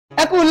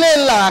ẹ kú lé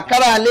ńlá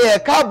kára lé ẹ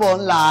káàbọ̀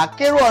ńlá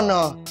kérò ọ̀nà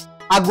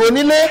àgọ́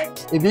onílé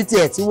ibi tí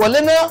ẹ ti wọlé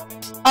náà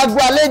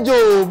àgọ́ àlejò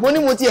mo ní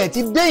mo ti ẹ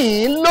ti dé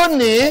yìí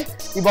lónìí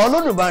ìbà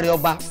Olódùmarè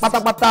ọba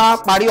pátápátá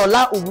parí ọlá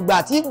ògbùgbà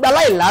àti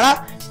gbàlá ìlara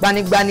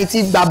gbanigbani ti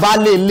gbàbá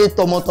lè lé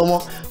tọmọtọmọ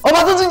ọba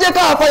tó tún jẹ́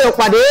káà fọyọ̀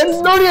pàdé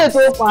lórí ètò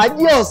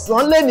fàájì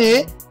ọ̀sán lénìí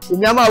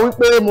èmi a máa wí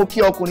pé mo kí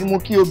ọkùnrin mo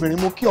kí obìnrin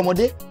mo kí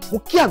ọmọdé mo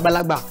kí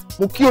àgbàlagbà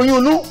mo kí oyún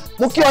inú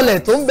mo kí ọlẹ̀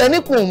tó ń bẹ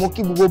níkùn mo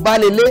kí gbogbo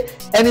baálé ilé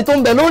ẹni tó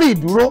ń bẹ lórí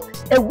ìdúró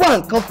ẹ wá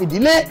nǹkan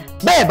fìdílé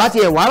bẹ́ẹ̀ bá ti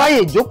ẹ̀ wá ráyè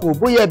ìjókòó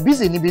bóyá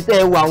bísí níbi tẹ́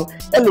ẹ wà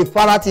ẹ lè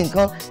fara ti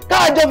nǹkan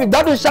káàjọ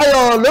fìgbádùn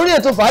ṣayọ̀ lórí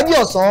ètò fàájì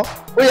ọ̀sán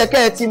ó yẹ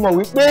kẹ́ ẹ ti mọ̀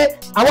wípé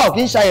àwa ò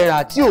kí ń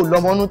ṣayẹ̀rà tí ò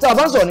lọ́mọnú tá a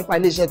bá ń sọ̀rọ̀ nípa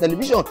iléeṣẹ́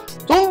tẹlifíṣàn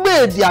tó ń gbé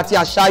èdè àti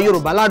àṣà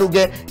Yorùbá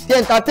lárugẹ ti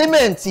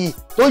ẹ̀ńtátẹ́mẹ̀ǹtì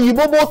tó yí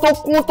bóbó tó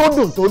kún tó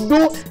dùn tó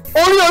dún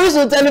orí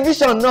Orísun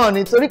tẹlifíṣàn náà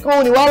nítorí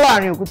kan ni wá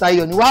láàrin òkúta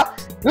iyọ̀ ni wá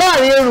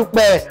láàrin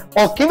erùpẹ̀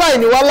ọ̀kín báyìí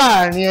ni wá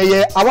láàrin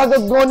ẹyẹ àwa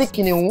gángan ní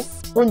kìnìún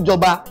tó ń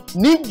jọba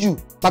níjù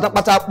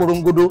pátápátá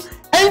porongodo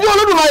ẹ̀yin tí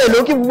Olódùmarè ló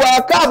kí gbogbo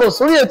káàbọ̀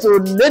sórí ètò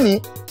lẹ́ni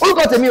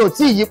orúkọ tèmi ò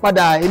tí ì yí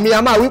padà èmi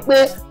a máa wí pé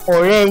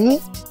ọ̀rẹ́ yín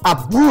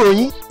àbúrò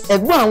yín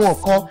ẹ̀gbọ́n àwọn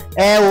kan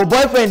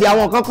boyfriend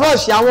àwọn kan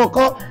crush àwọn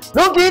kan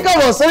ló kí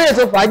káàbọ̀ sórí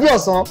ètò fàájì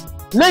ọ̀sán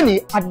lẹ́ni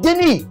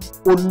Adeniyi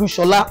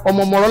Olusola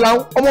ọmọ mọ̀rọ́lá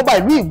ọmọọba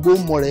ìlú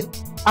Ìgbòmọ̀rẹ́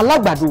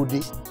alágbàdo òde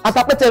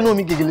atapẹ́tẹ́ inú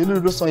omi gègèlè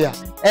lódodo sọ̀yà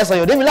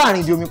sọ̀yọ̀ démi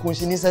láàrin ìdí omi kò ń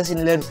ṣe ní sẹ́sìn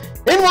ní lẹ́nu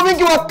èyí ni mo fi ń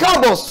kí wọn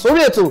káàbọ̀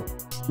sórí ètò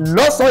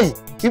lọ́sàn-án yìí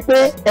wípé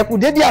ẹ kú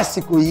dédé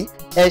àsìkò yìí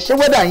ṣé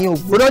wẹ́dà yín ò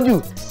gbóná jù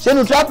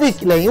ṣénu traffic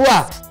lẹ́yìn wà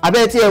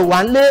abẹ́ tí ẹ wà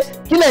ń lé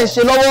kí lẹ̀ ń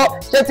ṣe lọ́wọ́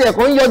ṣé tí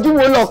ẹ̀kọ́ ń yọjú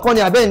wo lọ́ọ̀kan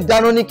ni abẹ́ ń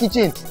dáná ní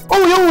kitchen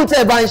ohun yòówù tẹ́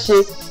ẹ bá ń ṣe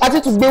àti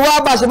tún gbé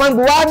wá bá ṣe máa ń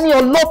gbé wá ní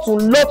ọlọ́tún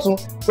lọ́tún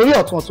torí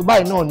ọ̀tún ọ̀tún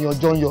báyìí náà ni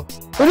ọjọ́ ń yọ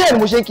torí ẹ̀ ni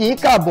mo ṣe kí yín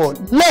káàbọ̀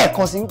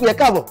lẹ́ẹ̀kan sí wípé ẹ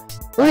káàbọ̀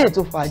lórí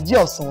ètò fàájì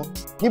ọ̀sán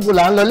níbo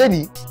là ń lọ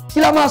lénìí kí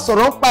la máa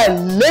sọ̀rọ̀ ń pa ẹ̀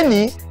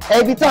lénìí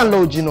ibi tá à ń lọ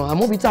òjìnà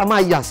àmọ́ ibi tá a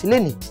máa yà sí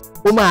lénìí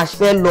ó máa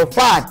fẹ́ lọ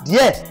fà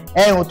díẹ̀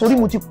ẹ̀hún torí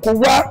mo ti kó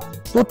wá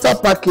total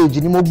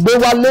package ni mo gbé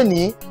wá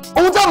lénìí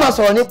ohun tá a máa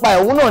sọ̀rọ̀ nípa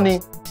ẹ̀hún náà ni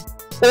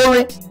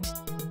orin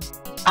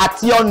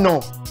àti ọ̀nà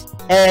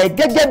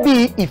gẹ́gẹ́ bí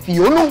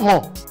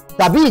ìfìónúhàn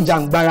tàbí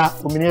ìjàngbara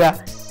òmìnira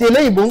tí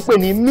eléyìnbó ń pè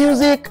ní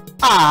music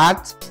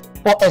art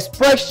for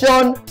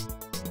expression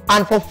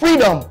and for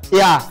freedom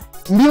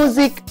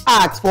music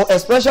art for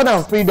expression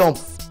and freedom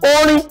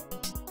orin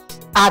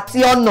àti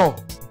ọ̀nà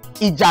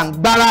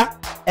ìjàngbara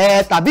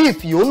tàbí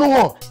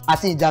ìfìónúhàn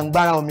àti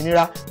ìjàngbara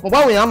òmìnira mo bá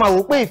àwọn èèyàn máa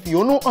wò pé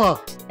ìfìónúhàn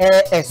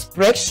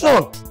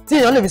expression tí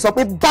èèyàn lè fi sọ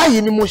pé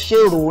báyìí ni mo ṣe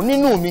rò ó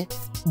nínú mi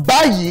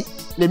báyìí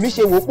lèmi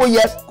ṣe wò ó pé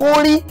yẹ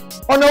kó rí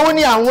ọ̀nà wo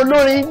ni àwọn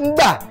olórin ń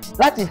gbà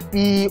láti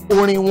fi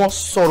orin wọn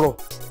sọ̀rọ̀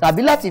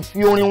tàbí láti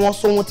fi orin wọn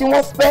sọ ohun tí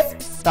wọ́n fẹ́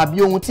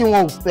tàbí ohun tí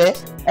wọn ò fẹ́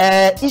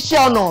iṣẹ́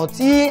ọnà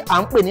tí à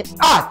ń pè ní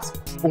art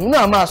òun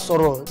náà máa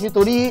sọ̀rọ̀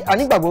nítorí a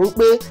nígbàgbọ́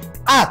wípé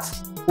art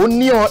ó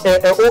ní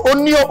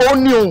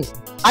ohùn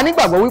a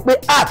nígbàgbọ́ wípé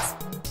art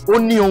ó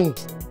ní ohùn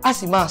a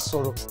sì máa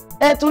sọ̀rọ̀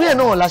torí ẹ̀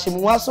náà la ṣe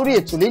mú wá sórí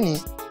ètò lénìí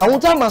àwọn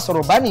tá a máa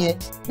sọ̀rọ̀ bá nìyẹn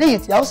léyìí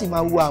tí a ó sì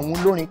máa wo àwọn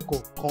olórin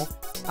kọ̀ọ̀kan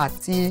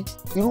àti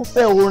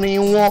irúfẹ́ orin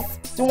wọn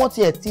tí wọ́n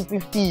tiẹ̀ ti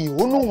fi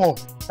ìhónú hàn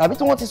tàbí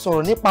tí wọ́n ti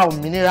sọ̀rọ̀ nípa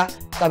òmìnira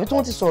tàbí tí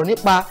wọ́n ti sọ̀rọ̀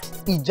nípa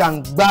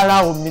ìjàngbara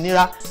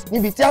òmìnira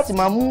níbi tí a ti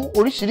máa mú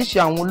oríṣiríṣi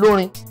àwọn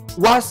olórin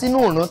wá sínú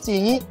ìrántí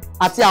yín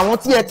àti àwọn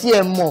tí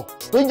ẹ mọ̀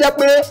tó jẹ́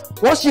pé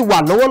wọ́n sì wà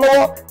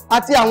lọ́wọ́lọ́wọ́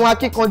àti àwọn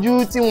akíkanjú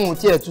tí wọn ò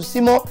tiẹ̀ tú sí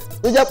mọ́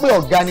tó jẹ́ pé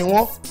ọ̀gá ni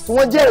wọ́n tí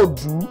wọ́n jẹ́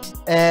òdú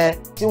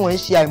tí wọ́n ń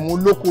ṣe àìmọ̀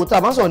olóko tá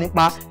a bá ń sọ̀rọ̀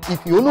nípa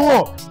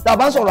ìfìónúhàn tá a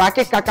bá ń sọ̀rọ̀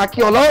akékaka kí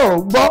ọlọ́rọ̀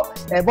gbọ́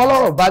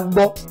bọ́lọ́rọ̀ bá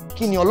gbọ́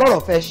kí ni ọlọ́rọ̀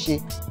fẹ́ ṣe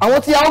àwọn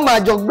tí a ó máa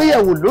jọ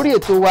gbéyẹ̀wò lórí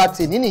ètò wa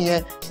tèmi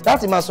nìyẹn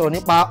láti máa sọ̀rọ̀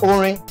nípa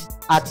orin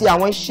àti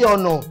àwọn iṣẹ́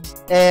ọnà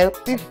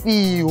fífi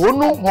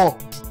ìhónúhàn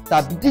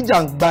tàbí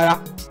jíjàngbara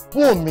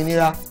fún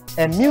òmìnira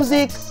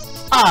music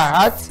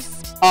art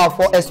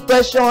for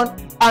expression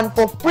and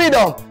for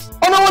freedom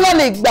ọ̀nà wo la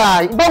lè gbà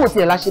báwo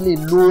tiẹ̀ la ṣe lè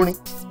lo orin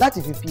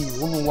láti fi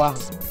ìhónú wa hàn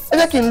ẹ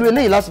jẹ́ kí n lo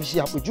eléyìí láti fi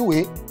ṣe àpèjúwe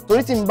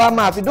torí tí n bá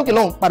máa fi dókè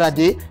lọ́hùn padà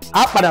dé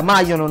á padà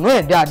máa yànnàná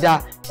ẹ̀ dáadáa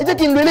ẹ jẹ́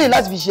kí n lo eléyìí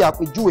láti fi ṣe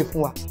àpèjúwe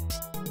fún wa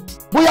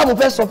bóyá mo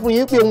fẹ́ sọ fún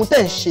yín pé ohun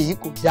tẹ́ ń ṣe yìí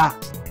kò dáa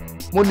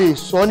mo lè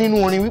sọ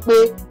nínú orin wípé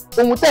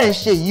ohun tẹ́ ń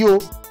ṣe yìí o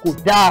kò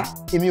dáa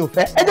èmi ò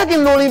fẹ́ ẹ jẹ́ kí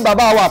n lo orin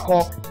bàbá wa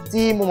kan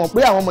tí mo mọ̀ pé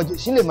àwọn ọmọ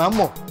jẹ̀sí lè máa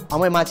mọ̀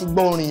àwọn ẹ̀ máa ti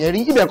gbọ́ orin yẹn rí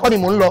ibẹ̀ kọ́ ni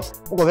mò ń lọ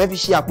mo kàn fẹ́ fi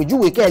ṣe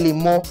àpèjúwe kẹ́ ẹ lè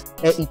mọ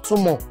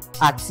ìtumọ̀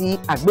àti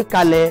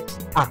àgbékalẹ̀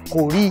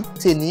àkòrí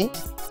tèní.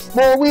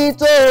 mo wí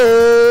tó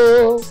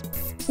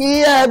kí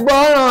ẹ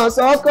gbọ́ràn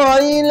sọ́kọ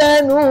yín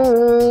lẹ́nu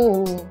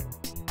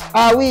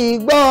àwí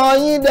ìgbọ́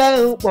yín dẹ̀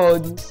ń pọ̀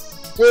jù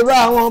ṣé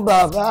báwọn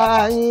bàbá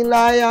yín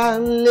láyà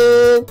ń lé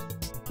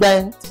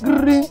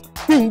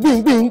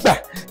gbẹ̀ngbìngbìngbà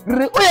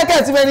ó yẹ kẹ́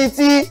ẹ̀ ti mẹ́ni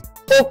tí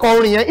ó kọ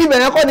orin yẹn ibẹ̀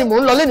yẹn kọ́ ni mò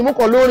ń lọ lẹ́nu mú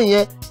kọ lórin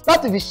yẹn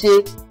láti fi ṣe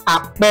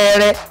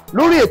àpẹẹrẹ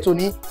lórí ètò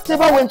ní tí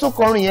báwo ẹni tó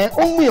kọrin yẹn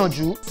ó ń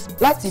gbìyànjú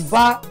láti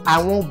bá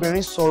àwọn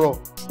obìnrin sọ̀rọ̀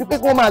wípé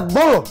kí wọ́n máa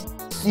gbọ́rọ̀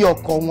sí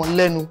ọkọ wọn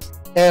lẹ́nu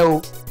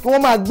kí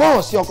wọ́n máa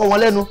gbọ́rọ̀ sí ọkọ wọn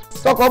lẹ́nu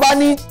tọkọ bá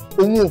ní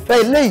òun ò fẹ́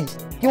eléyìí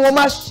kí wọ́n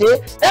má ṣe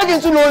é kí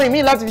n tún lórin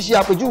míì láti fi ṣe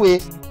àpèjúwe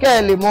kẹ́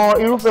ẹ lè mọ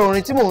irúfẹ́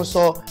orin tí mò ń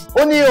sọ.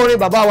 Ó ní orin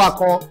bàbá wa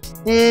kan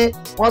tí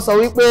wọ́n sọ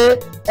wípé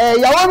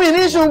ìyàwó mi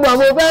ní ṣùgbọ́n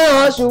mo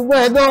fẹ́ràn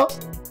ṣùgbọ́n ẹ̀gbọ́n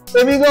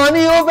èmi gan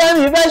ni ó fẹ́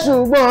mi fẹ́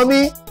ṣùgbọ́n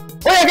mi.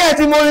 Ó yẹ kẹ́ ẹ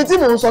ti mọ orin tí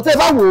mò ń sọ tẹ́ ẹ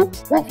bá wò ó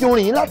wọ́n fi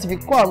orin yìí láti fi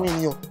kọ́ àwọn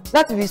ènìyàn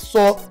láti fi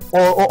sọ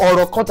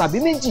ọ̀rọ̀ kan tàbí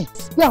méjì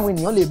bí àwọn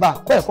ènìyàn lè bá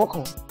kọ́ ẹ̀kọ́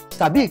kan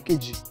tàbí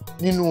ìkejì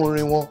nínú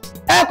orin wọn.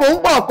 Ẹ kò ń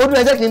pọ̀ kó dún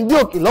ẹ jẹ́ kí n dé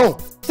òkè lọ́hùn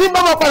tí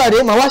bá máa padà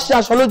dé màá wá ṣe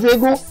aṣọ lójú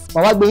eégún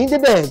màá wá gbé yín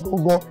débẹ̀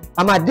gangan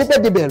a máa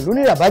débẹ̀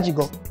lónìí ràbájì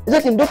gan ẹ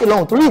jẹ́ kí n dókè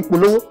lọ́hùn torí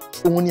ìpolówó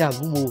òun ni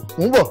àgúnmọ̀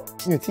ń bọ̀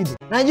mi ò tí ì dé.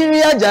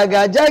 Nàìjíríà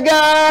jàgàjàgà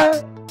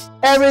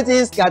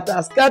everything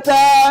scatter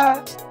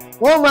scatter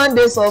one man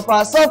dey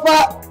suffer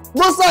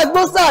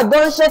gbósà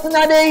gunshot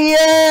nade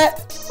yẹ.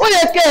 Ó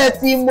yẹ kẹ́ ẹ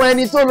ti mọ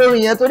ẹni tó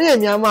lórin yẹn torí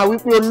èmi a máa wí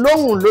pé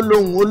olóhùn ló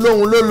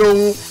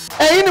lóhùn.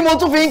 Ẹ̀yin ni mo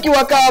tún fi ń kí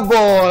wa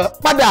káàbọ̀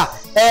padà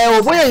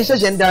bóyá yìí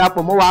ṣẹ̀ṣẹ̀ ń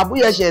darapọ̀ mọ́ wa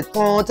bóyá ẹ̀ṣẹ̀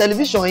tan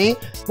tẹlifíṣàn yín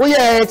bóyá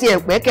ẹ ti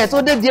ẹ̀pẹ́ kẹ́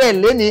tó dé díẹ̀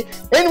lẹ́ni.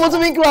 Ẹ̀yin ni mo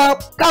tún fi ń kí wa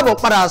káàbọ̀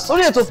padà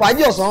sórí ètò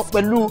fàájì ọ̀sán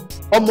pẹ̀lú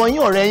ọmọ yín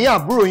ọ̀rẹ́ yín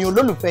àbúrò yín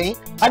olólùfẹ́ yín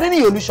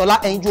Adeniyi Olusola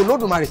ẹ̀yinjú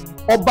Olódùmarè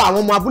ọba àwọn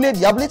ọmọ abúlé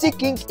the ability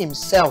king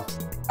himself.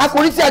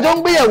 Àkòrí tí a jọ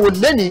ń gbéyẹ̀wò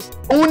lẹ́ni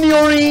òun ni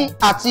orin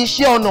àti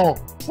iṣẹ́ ọnà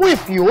fún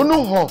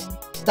ìfìhónúhàn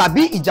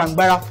tàbí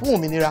ìjàngbara fún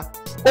òmìnira.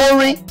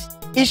 Orin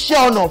iṣẹ́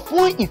ọnà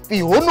fún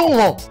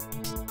ìfìhónúhàn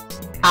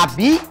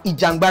àbí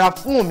ìjàngbara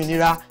fún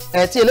òmìnira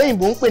tí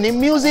eléyìnbó ń pè ní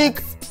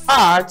music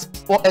art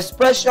for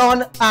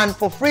expression and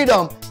for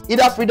freedom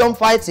either freedom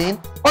fighting.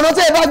 Ọ̀nà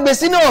tí ẹ bá gbé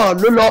sí náà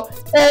ló lọ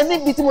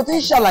níbi tí mo ti ń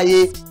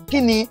ṣàlàyé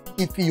kí ni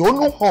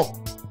ìfìhónúhàn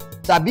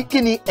tàbí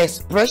kí ni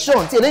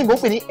expression tí eléyìnbó ń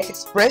pè ní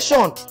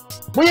expression.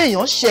 Bóyá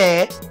èèyàn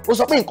ṣẹ̀ ẹ́ ó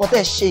sọ pé nǹkan tẹ́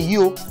ẹ ṣe yìí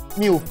o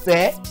mi ò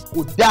fẹ́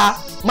kò dáa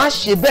má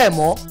ṣe bẹ́ẹ̀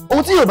mọ́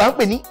ohun tí Yorùbá ń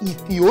pè ní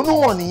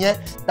ìfìhónúhàn nìyẹn.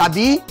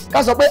 Tàbí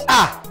ká sọ pé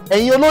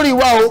ẹ̀yin olórí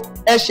wa o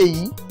ẹ ṣe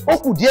yìí ó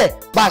kù díẹ̀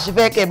bá a ṣe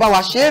fẹ́ kẹ́ ẹ bá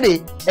wa ṣe é rè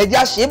ẹ jẹ́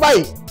á ṣe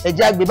báyìí ẹ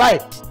jẹ́ á gbé báyìí.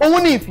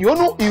 Òun ni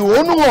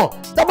ìfìhónúhàn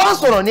tá bá ń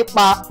sọ̀rọ̀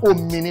nípa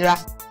òmìnira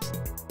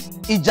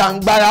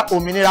ìjàngbara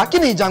òmìnira. Kí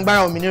ni ìjàngbara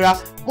òmìnira?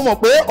 Mo mọ̀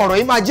pé ọ̀rọ̀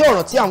yìí máa jẹ́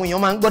ọ̀rọ̀ tí àwọn èèyàn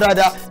máa ń gbọ́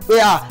dáadáa pé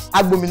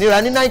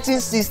agbòmìnira ní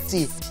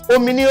 1960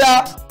 òmìnira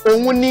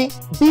òun ni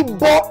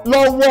bíbọ́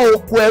lọ́wọ́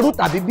oko ẹrú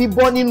tàbí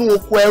bíbọ́ nínú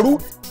oko ẹrú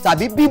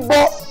tàbí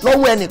bíbọ́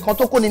lọ́wọ́ ẹnìkan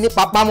tó kóni ní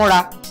papámọ́ra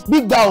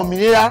gbígba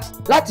òmìnira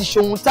láti ṣe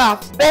ohun tá a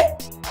fẹ́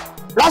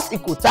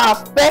lásìkò tá a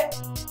fẹ́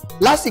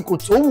lásìkò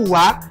tó wù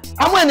wá.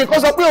 Àwọn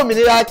ẹnìkan sọ pé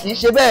òmìnira kì í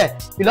ṣe bẹ́ẹ̀.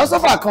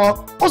 Philosopher kan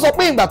ó sọ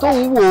pé ìgbà tó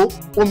ń wò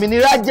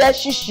òmìnira jẹ́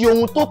ṣíṣe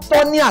ohun tó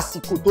tọ́ ní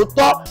àsìkò tó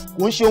tọ́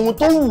kò ń ṣe ohun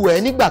tó wù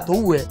ẹ́ nígbà tó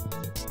wù ẹ́.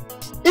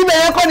 Ibẹ̀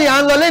yẹn kọ́ ni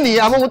à ń lọ lẹ́nìí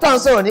àmọ́ ohun tá à ń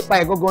sọ̀rọ̀ nípa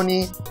ẹ̀ gangan ni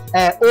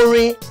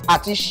orin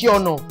àti iṣẹ́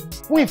ọnà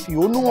fún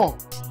ìfìhónúhàn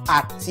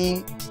àti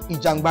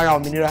ìjàngbara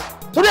òmìnira.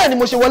 Torí ẹ̀ ni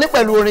mo ṣe wọlé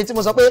pẹ̀lú orin tí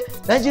mo sọ pé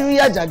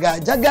Nàìjíríà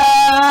jàgàjàgà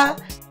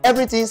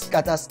everything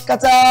scatter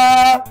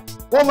scatter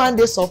one man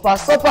dey suffer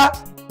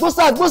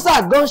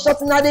gbósà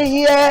gunshot nade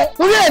yẹ.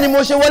 Torí ẹ̀ ni mo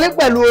ṣe wọlé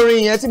pẹ̀lú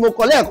orin yẹn tí mo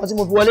kọ lẹ́ẹ̀kan tí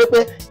mo fi wọlé pé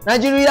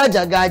Nàìjíríà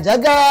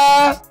jàgàjàgà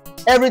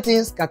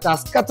everything scatter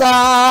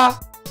scatter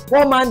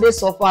one man dey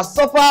suffer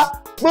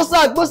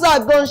gbósà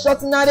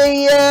gunshot nade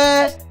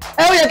yẹ.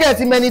 Ẹ ó yẹ kẹ́ ẹ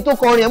ti mẹni tó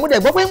kọrin ẹ̀ mú dẹ̀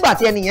gbọ́ pé ńgbà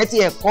tí ẹnìyẹn ti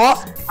ẹ̀kọ́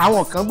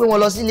àwọn kan gbé wọn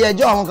lọ sí ilé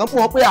ẹjọ́ àwọn kan pè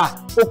wọ́n pé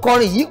ó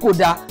kọrin yìí kò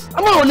dáa.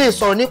 Àmọ́ ò lè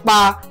sọ̀rọ̀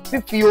nípa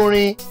fífi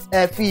orin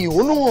fi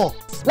ìhónú hàn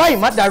láì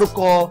má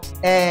dárúkọ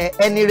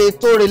ẹni re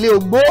tó relé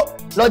ogbó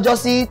lọ́jọ́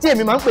sí tí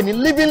èmi máa ń pè ní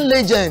living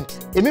legend.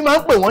 Èmi máa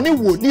ń pè wọ́n ní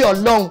wòlíì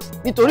Ọlọ́run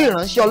nítorí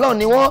ìránṣẹ́ Ọlọ́run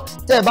ni wọ́n.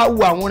 Tẹ́ ẹ bá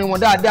wo àwọn orin wọn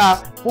dáadáa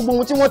gbogbo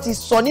ohun tí wọ́n ti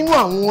sọ nínú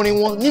àwọn orin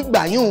wọn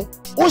nígbà yún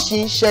ó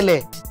sì ń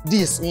ṣẹlẹ̀ di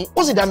ìsìn.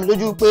 Ó sì dá mi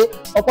lójú pé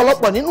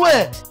ọ̀pọ̀lọpọ̀ nínú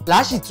ẹ̀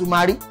láàṣì tún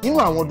máa rí nínú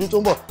àwọn ọdún tó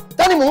ń bọ̀.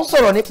 Tani mò ń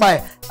sọ̀rọ̀ nípa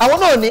ẹ̀ àwọn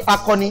náà ni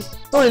akọni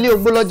tó relé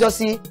ogbó lọ́jọ́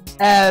sí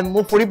mo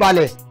forí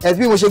balẹ̀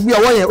bí mo ṣe gbé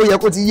ọwọ́ yẹn ó yẹ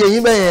kó ti yé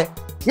yín bẹ́ẹ̀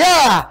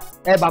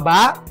yẹn.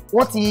 Bàbá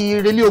wọ́n ti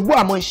relé ogbó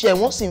àmọ́ iṣẹ́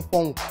wọn sì ń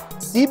fọhùn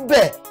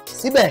síbẹ̀.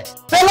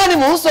 Fẹlá ni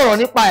mò ń sọ̀rọ̀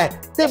nípa ẹ̀.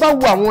 Tẹ́ bá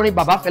wo àwọn orin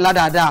bàbá Fẹlá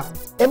dáadáa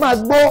ẹ máa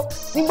gbọ́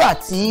nígbà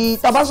tí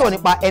tá bá sọ̀rọ̀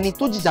nípa ẹni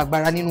tó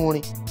jìjàgbara nínú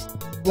orin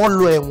wọ́n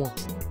lọ ẹ̀wọ̀n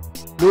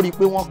lórí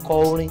pé wọ́n kọ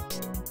orin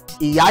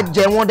ìyà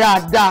jẹ wọ́n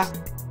dáadáa.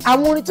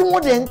 Àwọn orin tí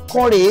wọ́n dẹ̀ ń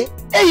kọ rèé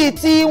èyí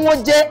tí wọ́n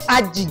jẹ́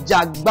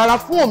ajìjàgbara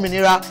fún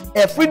òmìnira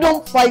freedom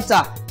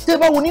fighter. Tẹ́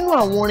bá wo nínú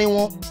àwọn orin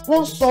wọn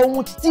wọ́n sọ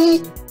ohun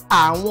tí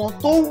àwọn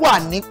tó wà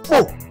nípò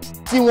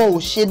tí wọn ò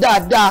ṣe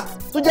dáadáa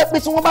tó jẹ́ pé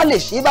tí wọ́n bá lè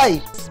ṣe báyìí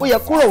ó yẹ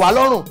kó rọ̀ wá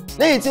lọ́rùn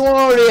lẹ́yìn tí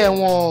wọ́n re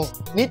ẹ̀wọ̀n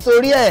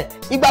nítorí ẹ̀.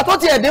 Ìgbà tó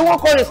tiẹ̀ dé wọ́n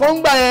kọrin kan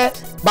gbà yẹn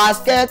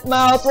basket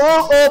mouth wọ́n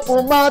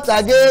open mouth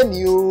again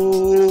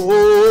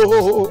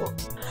o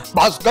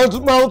basket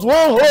mouth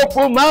wọ́n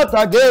open mouth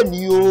again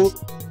o.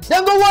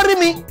 Dem go worry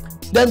me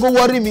dem go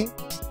worry me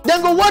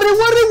dem go worry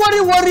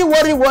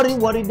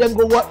dem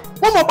go worry.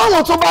 Wọ́n mọ̀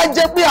báwọn tó bá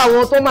jẹ́ pé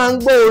àwọn tó máa ń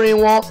gbọ́ orin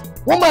wọn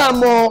wọ́n máa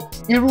mọ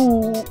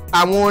irú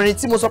àwọn orin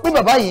tí mo sọ pé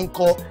bàbá yìí ń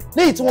kọ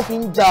léyìí tí wọ́n fi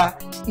ń ja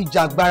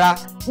ìjàgbara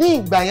ní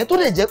ìgbà yẹn tó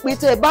lè jẹ́ pé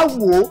tẹ́ ẹ bá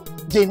wò ó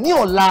dè ní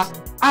ọ̀la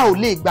a ò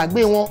lè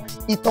gbàgbé wọn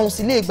ìtàn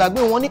sì lè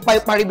gbàgbé wọn nípa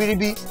ipa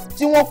ribiribi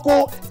tí wọ́n kó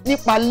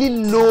nípa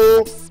lílo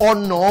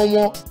ọ̀nà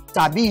wọn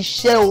tàbí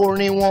iṣẹ́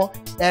orin wọn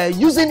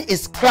using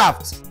his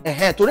craft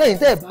torí ẹ̀yin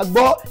tẹ́ ẹ bá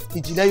gbọ́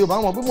ìjìnlẹ̀ Yorùbá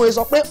wọn bí mo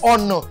sọ pé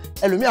ọ̀nà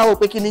ẹlòmíà wò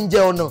pé kí ni ń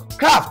jẹ́ ọ̀nà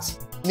craft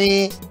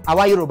ni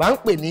àwa Yorùbá ń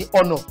pè ní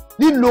ọ̀nà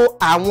lílo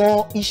àwọn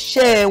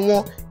iṣẹ́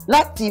wọn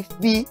láti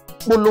fi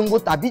polongo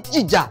tàbí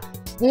jìjà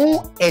fún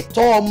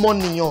ẹ̀tọ́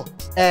ọmọnìyàn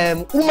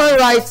human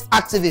rights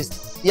activist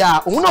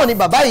òun náà ni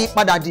bàbá yìí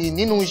padà dì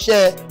nínú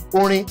iṣẹ́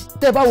orin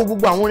tẹ́ ẹ bá wo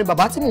gbogbo àwọn orin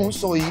bàbá tí mò ń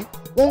sọ yìí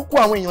wọ́n ń kó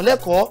àwọn èèyàn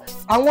lẹ́kọ̀ọ́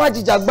àwọn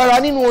ajìjàgbara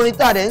nínú orin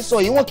tá a dẹ̀ ń sọ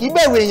yìí wọn kì í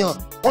bẹ̀rù èèyàn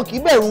wọn kì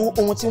í bẹ̀rù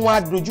ohun tí wọ́n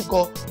á dojúkọ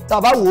tá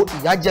a bá wo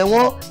ìyà jẹ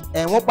wọ́n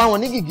wọ́n pa wọn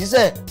ní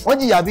gìgísẹ̀ wọ́n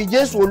jìyà bíi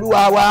Jésù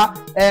Olúwa wa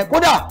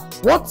kódà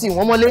wọ́n tì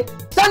wọ́n mọ́lé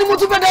ta ni mo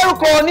tún fẹ́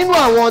dárúkọ nínú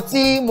àwọn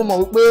tí mo mọ̀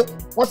wípé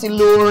wọ́n ti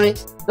lo orin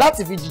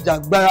láti fi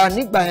jìjàgbara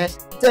nígbà yẹn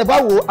tẹ́ ẹ bá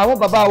wo àwọn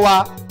bàbá wa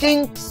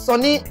King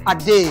Sunny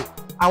Adé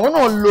àwọn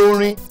náà lo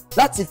orin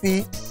láti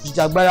fi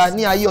jìjàgbara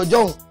ní ayé ọjọ́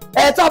òun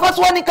tá a bá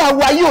tún wá ní ká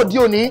wo ayé òde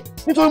òní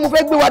nítorí mo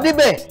fẹ́ gbé wa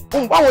débẹ̀ mo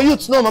mọ̀ pé àwọn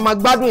youth náà máa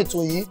gbádùn ètò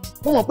yìí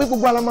mo mọ̀ pé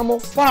gbogbo alamamọ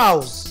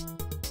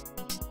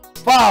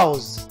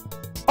Falz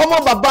ọmọ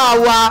bàbá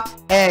wa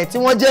tí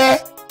wọ́n jẹ́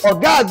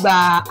ọ̀gá àgbà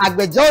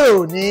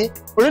agbẹjọ́rò ní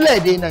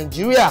orílẹ̀-èdè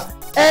Nàìjíríà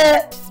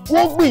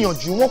wọ́n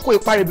gbìyànjú wọ́n kó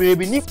ipa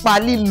ribiribi nípa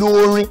lílo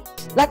orin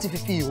láti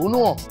fi ìhónú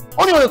hàn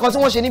ó ní orin kan tí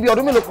wọ́n ṣe níbi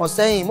ọdún mélòó kan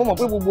sẹ́yìn mo mọ̀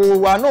pé gbogbo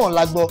wa náà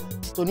la gbọ́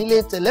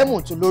tònílé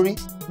tẹ̀lẹ́mù tó lórí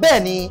bẹ́ẹ̀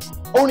ni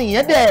orin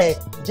yẹn dẹ̀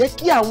jẹ́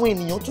kí àwọn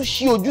ènìyàn tún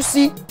ṣí ojú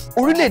sí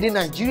orílẹ̀-èdè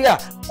Nàìjíríà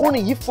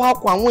orin yìí fa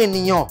ọkàn àwọn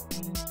ènìyàn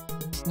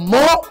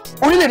mọ́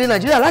orílẹ̀-èdè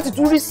Nàìjíríà láti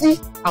tún rí sí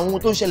àwọn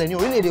ohun tó ń ṣẹlẹ̀ ní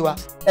orílẹ̀-èdè wa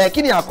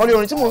kí ni àkọlé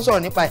orin tí mò ń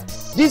sọ̀rọ̀ nípa ẹ̀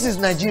This is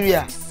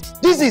Nigeria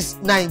This is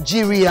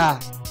Nigeria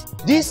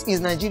This is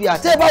Nigeria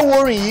tẹ́ ẹ bá wo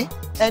orin yìí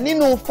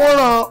nínú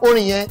fọ́nrán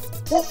orin yẹn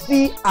wọ́n fi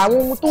àwọn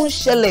ohun tó ń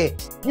ṣẹlẹ̀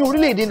ní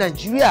orílẹ̀-èdè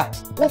Nàìjíríà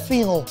wọ́n fi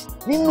hàn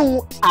nínú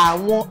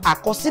àwọn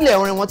àkọsílẹ̀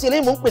orin wọn tí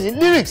eléyìí mò ń pè ní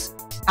lyrics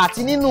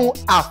àti nínú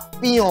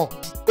àfihàn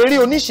eré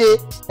oníṣe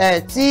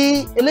tí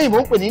eléyìí mò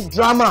ń pè ní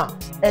drama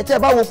tẹ́ ẹ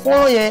bá wo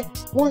fọ́nrán yẹn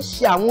wọ́n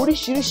ṣe àwọn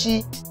oríṣiríṣi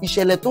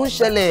ìṣẹ̀lẹ̀ tó ń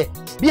ṣẹlẹ̀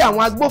bí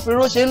àwọn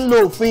agbófinró ṣe ń lo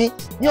òfin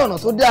ní ọ̀nà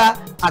tó dáa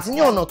àti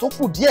ní ọ̀nà tó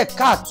kù díẹ̀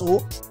káàtó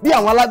bí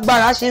àwọn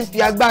alágbára ṣe ń fi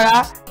agbára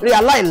rí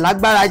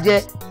aláìlágbára jẹ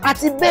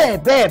àti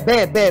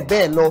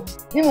bẹ́ẹ̀ lọ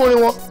nínú orin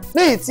wọn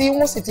léyìí tí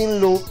wọ́n sì ti ń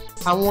lo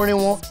àwọn orin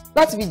wọn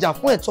láti fi jà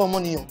fún ẹ̀tọ́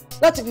ọmọnìyàn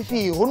láti fi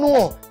ìhónú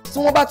hàn tí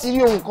wọ́n bá ti rí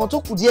ohun kan tó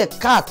kù díẹ̀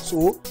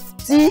káàtó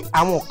tí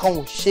àwọn kan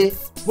ò ṣe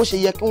bó ṣe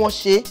yẹ kí wọ́n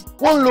ṣe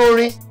wọ́n ń lo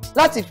orin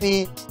láti fi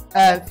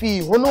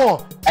ìhónú hàn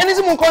ẹni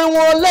tí mo kọrin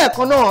wọn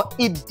lẹ́ẹ̀kan náà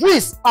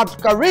Idris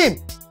Abdulkareem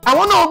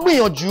àwọn náà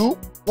gbìyànjú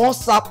wọ́n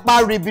sapá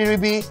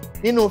ribiribi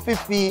nínú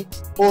fífi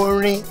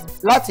orin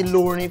láti lo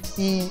orin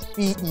fi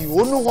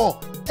ìhónú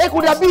hàn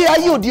kò dàbí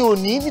ayé òde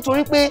òní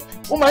nítorí pé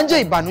ó máa ń jẹ́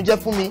ìbànújẹ́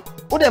fún mi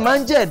ó dẹ̀ máa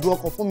ń jẹ́ ẹ̀dùn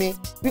ọkàn fún mi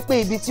wípé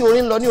ibi tí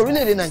orin ń lọ ní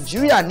orílẹ̀-èdè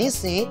Nàìjíríà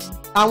nísìn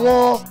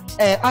àwọn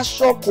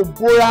aṣọ kò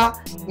bóra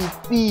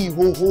ìfi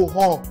ìhòhò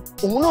hàn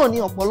òun náà ni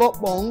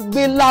ọ̀pọ̀lọpọ̀ ń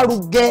gbé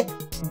lárugẹ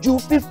ju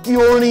fífi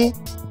orin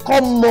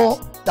kọ́mọ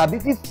tàbí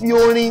fífi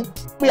orin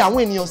pé àwọn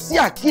ènìyàn sí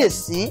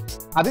àkíyèsí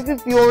àbí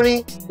fífi orin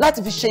láti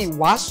fi ṣe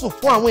ìwàásù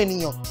fún àwọn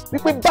ènìyàn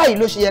wípé báyìí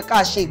ló ṣe yẹ ká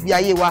ṣe ìgbé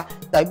ayé wa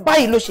tàbí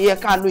báyìí ló ṣe yẹ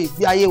ká lo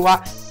ìgbé ayé wa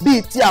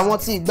bíi ti àwọn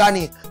tí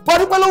ìgbani bọ́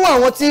dúpẹ́ lọ́wọ́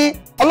àwọn tí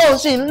Ọlọ́run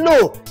ṣì ń lò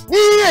ní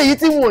èyí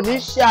tí wọn ò ní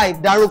ṣe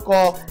àìdárúkọ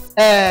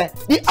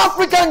the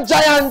African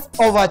giant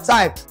of our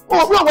time ó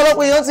mọ̀ pé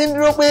ọ̀pọ̀lọpọ̀ èèyàn ti ń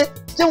dúró pé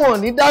tí wọn ò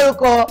ní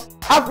dárúkọ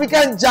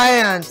African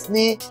giant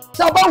ni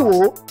tá a bá wò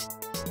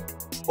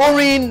ó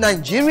orin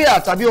Nàìjíríà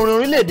tàbí orin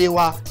orílẹ̀-èdè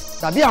wa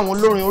tàbí àwọn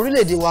olórin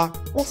orílẹ̀-èdè wa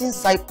wọ́n ti ń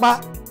sa ipá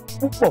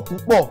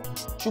púpọ̀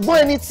ṣùgbọ́n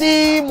ẹni tí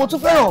mo tún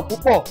fẹ́ràn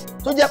púpọ̀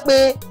tó jẹ́ pé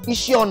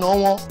iṣẹ́ ọnà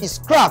wọn is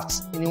craft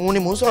ìníwọ̀n ni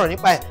mò ń sọ̀rọ̀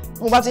nípa ẹ̀ tí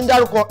mo bá ti ń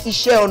dárúkọ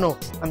iṣẹ́ ọnà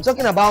I'm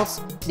talking about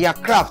their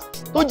craft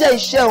tó jẹ́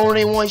iṣẹ́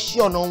orin wọn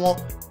iṣẹ́ ọnà wọn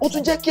ó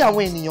tún jẹ́ kí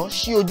àwọn ènìyàn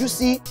ṣí ojú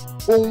sí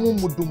ohun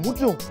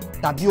mùdùnmúdùn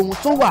tàbí ohun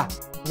tó wà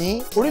ní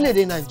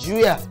orílẹ̀-èdè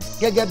Nàìjíríà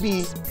gẹ́gẹ́ bí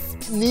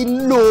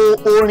nílò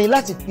orin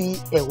láti fi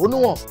ẹ̀hónú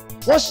hàn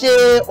wọ́n ṣe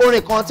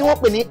orin kan tí wọ́n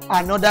pè ní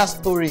another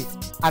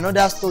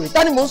story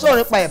tani mò ń sọ̀rọ̀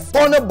nípa ẹ̀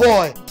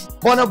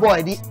Burna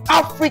Boy the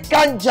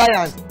African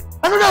giant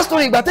another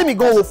story ìgbà tẹ́mi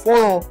gan wò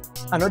fọ́nrán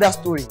another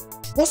story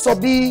wọ́n sọ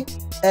bí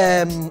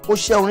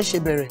oṣẹ́ orin ṣe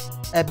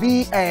bẹ̀rẹ̀ bí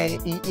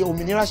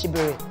òmìnira ṣe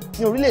bẹ̀rẹ̀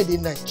ní orílẹ̀-èdè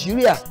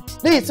Nàìjíríà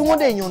léyìí tí wọ́n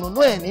dẹ̀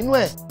yànnàná ẹ̀ nínú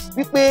ẹ̀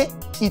wípé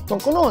ìtàn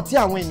kan náà tí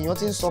àwọn ènìyàn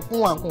ti ń sọ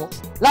fún àwọn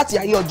láti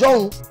ayé ọjọ́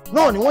òun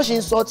náà ni wọ́n ṣe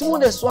ń sọ tí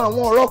wọ́n dẹ̀ sọ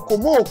àwọn ọ̀rọ̀ kò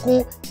mọ́ òkun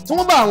tí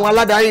wọ́n bá àwọn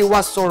aládarí wa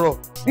sọ̀rọ̀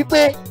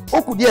wípé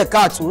ó kù díẹ̀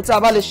káàtó tá a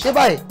bá lè ṣe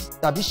báyìí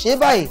tàbí ṣe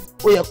báyìí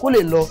ó yẹ kó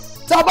lè lọ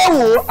tá a bá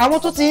wò ó àwọn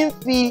tó ti ń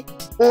fi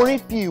orin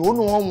fi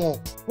ìhónú wọn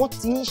wọ́n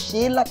ti ń ṣe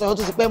é látọ̀yọ́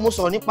tó ti pẹ́ mo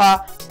sọ̀rọ̀ nípa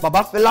bàbá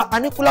Fẹlá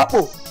Aníkúlápò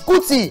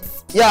Kútì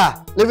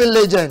living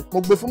legend mo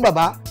gbé fún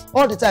bàbá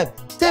all the time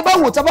tẹ́ bá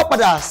wò tá a bá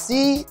padà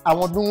sí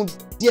àwọn ọdún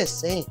díẹ̀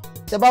sẹ́yìn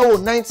tẹ́ bá wò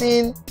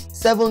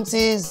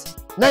 1970s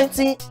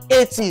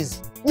 1980s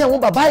ní àwọn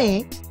bàbá yìí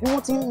ni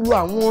wọ́n ti ń lo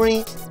àwọn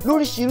orin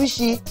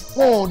lóríṣiríṣi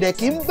wọn ò dẹ̀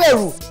kí ń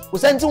bẹ̀rù kò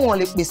sẹ́ni tí wọ́n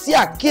lè pè sí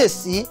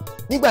àkíyèsí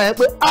nígbà yẹn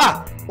pé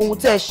ohun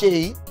tẹ́ ẹ ṣe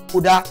yìí kò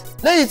dáa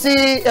lẹ́yìn tí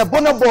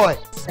Burna Boy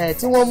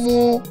tí wọ́n mú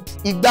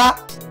igbá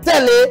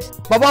tẹ̀lé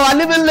bàbá wa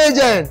living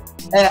legend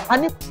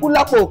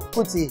Aníkúlápó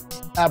Kútì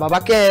bàbá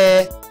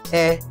kẹ́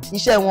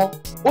iṣẹ́ wọn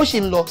ó sì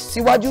ń lọ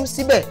síwájú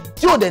síbẹ̀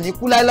tí ò dẹ̀ ní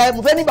kú láéláé.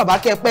 mo fẹ́ ní bàbá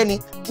kẹ́ pẹ́ ni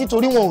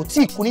nítorí wọn ò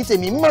tí ì kú ní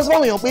tèmi. mímọ́ sọ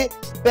fáwọn èèyàn pé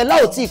Fẹlá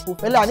ò tí ì kú,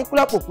 Fẹlá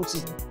Aníkúlápó Kútì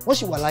wọ́n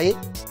sì wà láyé,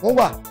 wọ́n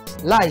wà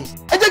láàyè.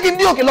 ẹ jẹ́ kí n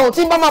dín òkè lọ́hùn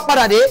tí n bá máa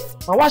padà dé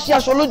màá wá ṣe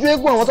aṣọ lójú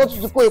eégún àwọn tó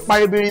tuntun kó ipa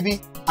ribiribi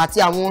àti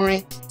àwọn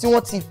orin tí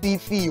wọ́n ti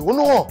fi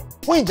ìhónú hàn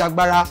fún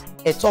ìjàgbara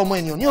ẹ̀tọ́ ọmọ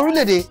ènìyàn ní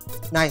orílẹ̀-èdè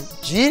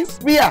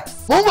Nàìjíríà.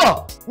 mo ń bọ̀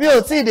mi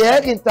ò tí ì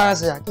dé kí n tara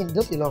ṣẹ̀yà kí n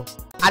dókè lọ́hùn.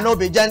 I no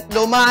be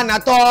gentleman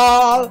at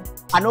all.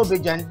 I no be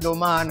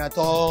gentleman at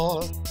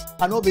all.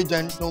 I no be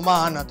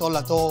gentleman at all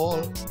at all.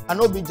 I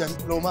no be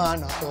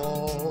gentleman at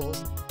all.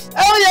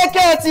 Ẹ ó yẹ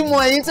kẹ́ ẹ ti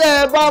mọ̀ ẹ̀yin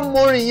tẹ́ ẹ bá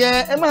mọrin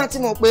yẹn ẹ máa ti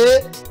mọ̀ pé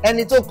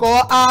ẹni tó kọ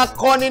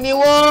akọni ni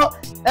wọ́n.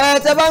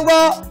 Tẹ́ bá ń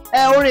gbọ́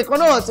orin kan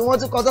náà tí wọ́n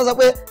ti kọ tó sọ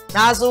pé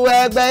nàásù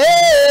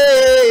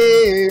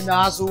ẹgbẹ́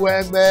nàásù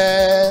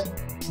ẹgbẹ́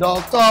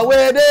doctor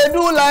wey dey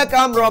do like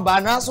am rubber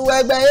nàásù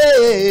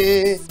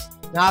ẹgbẹ́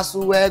nàásù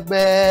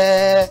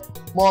ẹgbẹ́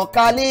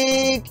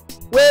mechanic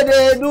wey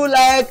dey do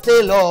like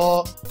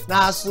tailor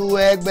nàásù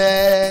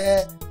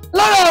ẹgbẹ́.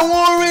 Lára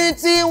àwọn orin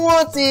tí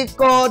wọ́n ti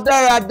kọ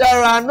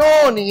dáradára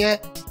náà nìyẹn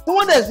tí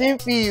wọ́n dẹ̀ fi ń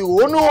fi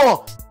ìhónú hàn.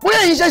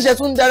 Bóyá yín ṣẹ̀ṣẹ̀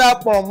tún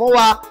darapọ̀ mọ́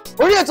wa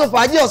orí ètò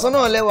fàájì ọ̀sán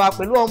náà lẹ́wà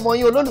pẹ̀lú ọmọ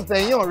yín olólùfẹ́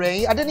yín ọ̀rẹ́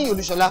yín Adeniyi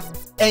Olusola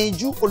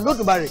ẹ̀yinjú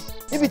Olódùmarè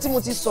níbi tí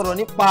mo ti sọ̀rọ̀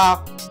nípa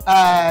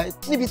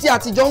níbi tí a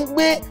ti jọ ń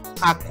gbé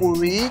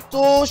àkòrí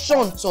tó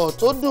ṣọ̀ǹtọ̀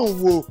tó dùn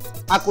wò.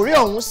 Àkòrí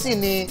ọ̀hún sì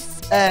ni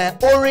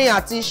orin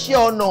àti iṣẹ́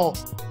ọnà,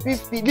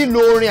 lílo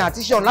orin àti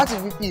iṣẹ́ ọnà láti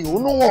fi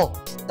ìhónú hàn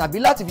tàbí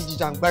láti fi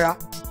jìjàǹgbara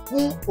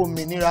fún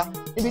òmìnira,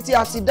 níbi tí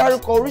a ti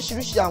dárúkọ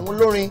oríṣiríṣi àwọn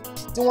olórin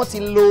tí wọ́n ti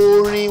lo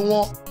orin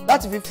wọn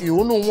láti fi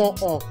ìhónú wọn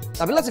hàn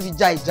tàbí láti fi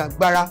ja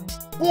ìjàǹgbara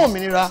fún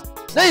òmìnira.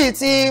 Lẹ́yìn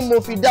tí mo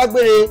fi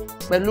dágbére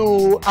pẹ̀lú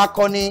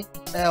akọni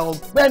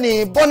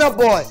ọ̀gbẹ́ni Burna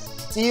Boy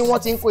tí wọ́n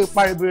ti ń kó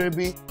ipa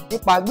ribiribi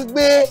nípa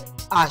gbígbé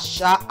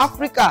àṣà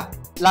Áfíríkà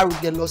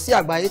lárugẹ lọ sí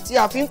àgbáyé tí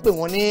a fi ń pè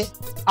wọ́n ní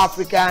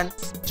African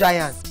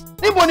Giant.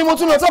 Níbo ni mo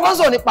tún lọ tí wọ́n bá ń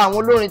sọ̀rọ̀ nípa àwọn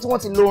olórin tí wọ́n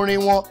ti lo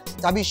orin wọn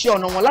tàbí iṣẹ́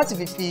ọnà wọn láti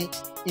fi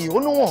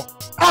ìhónú hàn?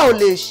 A ò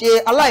lè ṣe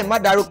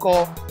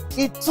aláìmádárúkọ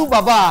Itu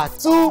Baba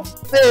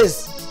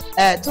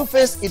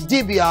Two-Face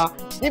Idibia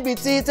níbi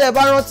tí tẹ́ ẹ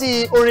bá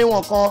rántí orin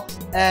wọn kan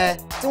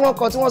tí wọ́n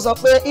kọ tí wọ́n sọ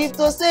pé if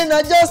to say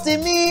na just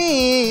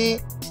me.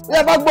 Bí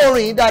ẹ bá gbọ́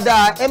orin yìí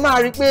dáadáa ẹ máa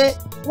rí i pé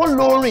wọ́n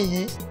lo orin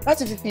yìí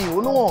láti fi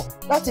ìhónú hàn,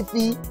 láti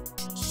fi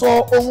sọ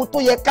ohun tó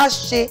yẹ ká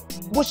ṣe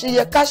bó ṣe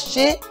yẹ ká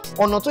ṣe,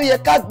 ọ̀nà tó yẹ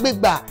ká gbé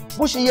gbà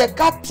bó ṣe yẹ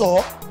ká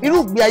tọ̀,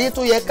 irú ìgbé ayé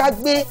tó yẹ ká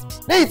gbé,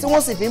 léyìí tí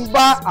wọ́n sì fi ń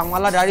bá àwọn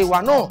aládarí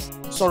wa náà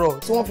sọ̀rọ̀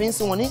tí wọ́n fi ń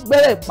sin wọn ní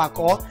gbẹ́rẹ́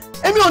ìpàkọ́.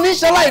 Èmi ò ní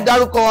ṣaláì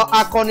dárúkọ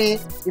akọni,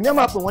 èmi á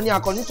máa pè wọ́n ní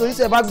akọni nítorí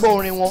tí ẹ bá gbọ́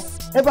orin wọn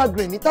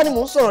evergreen ní tani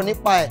mò ń sọ̀rọ̀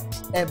nípa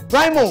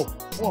Brymo.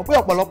 Wọ́n pé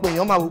ọ̀pọ̀lọpọ̀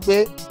èèyàn máa wò pé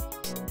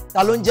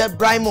ta ló ń jẹ́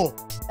Brymo.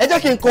 Ẹ jẹ́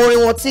kí n kọ orin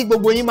wọn tí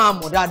gbogbo yín máa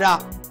mọ̀ dáadáa.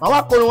 Màá wá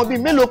kọ orin wọn bíi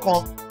mélòó kan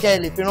kẹ́ ẹ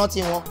lè fi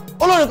rántí wọn.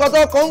 Olórin kan tó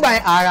kọ ń gbà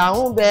yẹn àrà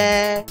ń bẹ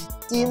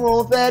tí mo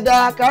fẹ́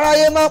dá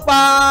káráyé má pa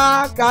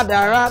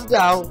kádàrá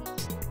dà o.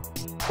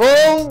 Ó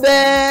ń bẹ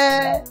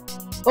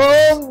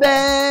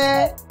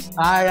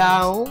àrà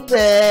ń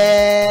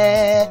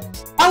bẹ.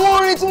 Àwọn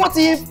orin tí wọ́n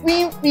ti fi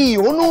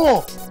ìhónú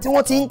hàn tí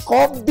wọ́n ti ń kọ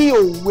bí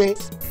òwe.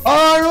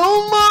 Ọ̀run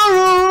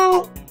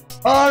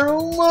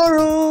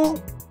mọ́run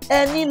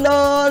ẹni lọ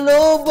ló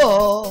bọ̀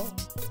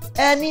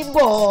ẹni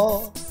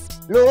bọ̀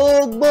ló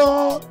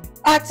gbọ́n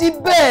àti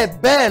bẹ́ẹ̀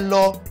bẹ́ẹ̀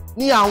lọ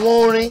ní àwọn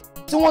orin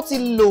tí wọ́n ti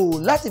lò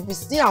láti fi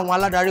sin àwọn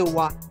aládarí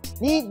wa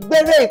ní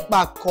gbẹ́rẹ́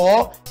ìpàkọ́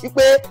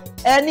wípé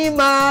ẹni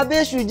máa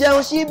bẹ́ṣù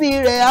jẹun síbi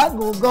rẹ̀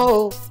àgùngàn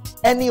o,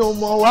 ẹni ò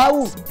mọ̀ wá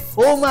wù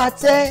ó máa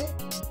tẹ́,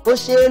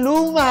 òṣèlú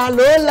máa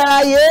ló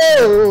láyé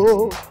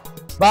o.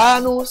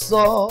 Bánú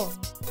sọ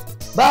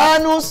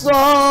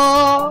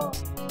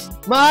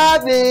má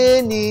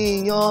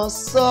bẹ́nìyàn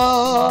sọ,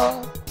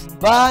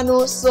 bánú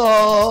sọ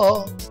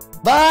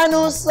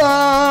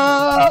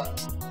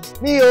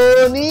mi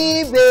ò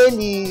ní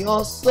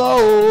bẹ́nìyàn sọ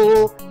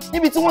o.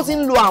 Níbi tí wọ́n ti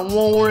ń lo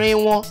àwọn orin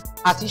wọn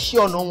àti iṣẹ́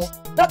ọnà wọn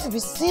láti fi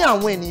sin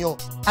àwọn ènìyàn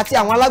àti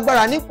àwọn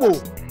alágbára nípò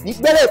ní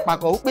gbẹ́rẹ́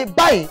ìpàkọ́ wípé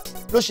báyìí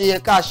ló ṣe yẹ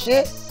ká ṣe,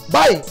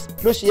 báyìí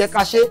ló ṣe yẹ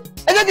ká ṣe.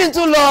 Ẹ jẹ́ kí n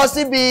tún lọ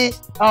síbi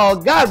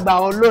ọ̀gá àgbà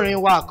olórin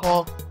wa kan.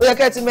 Ó yẹ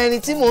kẹ́ ti mẹ́ni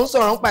tí mò ń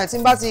sọ̀rọ̀ nípa ẹ̀ tí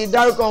n bá ti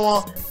dárúkọ wọn.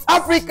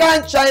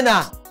 African China,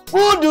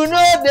 food no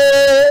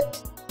dey,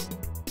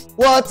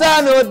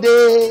 water no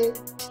dey,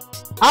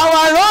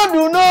 our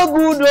road no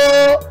good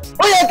o.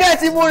 Ó yẹ kẹ́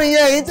ti mú orin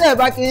yẹn èyí tẹ́ ẹ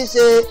bá kí ń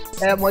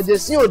ṣe mọ̀jẹ̀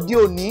sí òde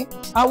òní.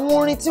 Àwọn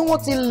orin tí wọ́n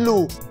ti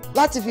lò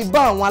láti fi bá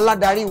àwọn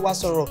aládarí wa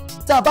sọ̀rọ̀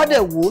tá a bá dẹ̀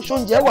wò ó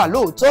ṣóúnjẹ wà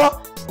lóòótọ́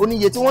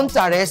oníye tí wọ́n ń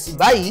tà rẹ̀ sí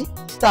báyìí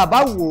tá a bá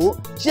wò ó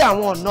ṣé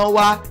àwọn ọ̀nà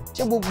wa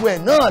ṣé gbogbo ẹ̀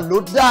náà ló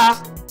dáa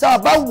tá a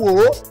bá wò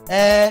ó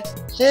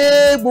ṣé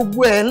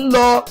gbogbo ẹ̀ ń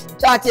lọ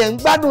ṣé àti ẹ̀ ń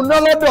gbádùn náà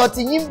lọ́dọ̀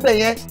tí yín bẹ̀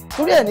yẹn.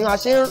 Torí ẹ̀ ni a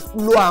ṣe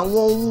ń lo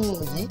àwọn ohun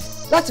wọ̀nyí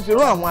láti fi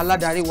rán àwọn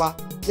aládarí wa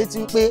létí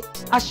wípé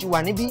a ṣì wà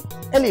níbí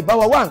ẹ lè bá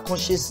wa wá nǹkan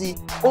ṣe sí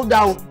ó dá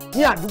o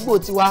ní àdúgbò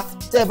tiwa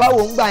tẹ́ ẹ bá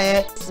wo ńgbà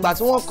yẹn ìgbà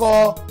tí wọ́n kọ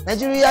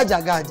Nàìjíríà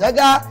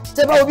jàgàjàgà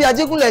tẹ́ ẹ bá wo bí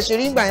Ajégúnlẹ̀ ṣe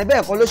rí ńgbà yẹn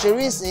bẹ́ẹ̀ kọ́ ló ṣe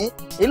rí ìsìn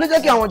èyí ló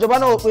jẹ́ kí àwọn ìjọba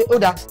náà wò pé ó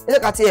dá ẹ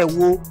jẹ́ ká tiẹ̀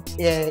wo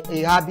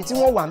ẹ̀ha ibi tí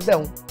wọ́n wà ń bẹ̀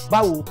wọn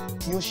báwo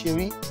ni ó ṣe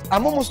rí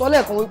àmọ́ mo sọ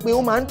lẹ́ẹ̀kan wípé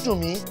ó máa ń dùn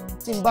mí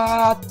tí n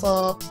bá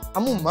tan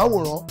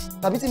amóhùnmáwòrán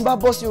tàbí tí n bá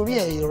bọ́ sí orí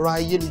ẹ̀rọ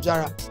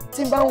ayélujára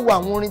tí n bá ń wo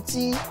àwọn orin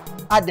tí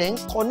a dẹ̀ ń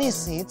kọ ní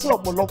ìsìn tí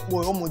ọ̀pọ̀lọpọ̀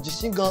ọmọ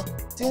òjìṣín gan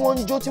tí wọ́n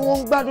ń jó tí wọ́n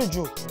ń gbádùn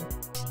jù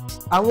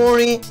àwọn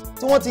orin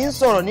tí wọ́n ti ń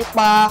sọ̀rọ̀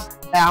nípa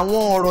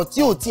àwọn ọ̀rọ̀ tí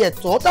ò tiẹ̀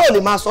tọ́ tá ò lè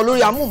máa sọ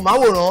lórí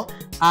amóhùnmáwòrán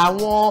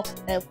àwọn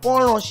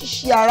fọ́nrán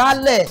ṣíṣí ara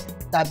lẹ̀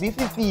tàbí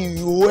fífi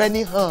ìhòòhò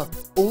ẹni hàn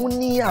òun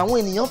ni àwọn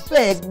ènìyàn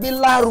fẹ́ẹ́ gbé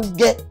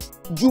lárugẹ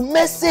ju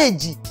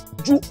mẹ́sẹ̀gì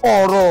ju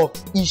ọ̀rọ̀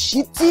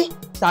ìṣítí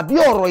tàbí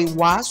ọ̀rọ̀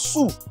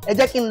ìwàásù ẹ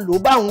jẹ́ kí n lò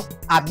báwọn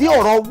àbí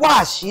ọ̀rọ̀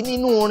wáàsí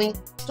nínú orin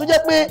tó jẹ́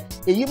pé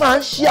èyí máa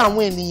ń ṣí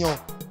àwọn ènìyàn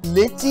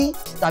létí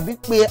tàbí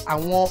pé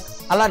àwọn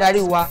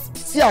aládarí wa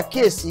sí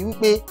àkíyèsí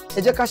wípé ẹ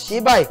jẹ́ ká ṣe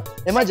é báyìí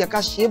ẹ má jẹ́ ká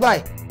ṣe é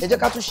báyìí ẹ jẹ́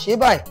ká tún ṣe é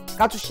báyìí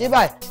ká tún ṣe é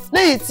báyìí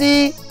léyìí tí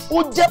ó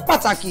jẹ́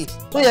pàtàkì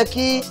tó yẹ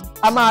kí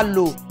a máa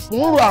lò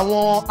fún rò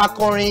àwọn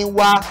akọrin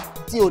wa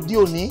ti òde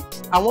òní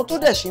àwọn tó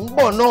dẹ̀ ṣì ń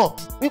bọ̀ náà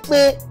wípé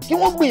kí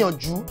wọ́n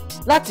gbìyànjú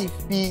láti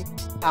fi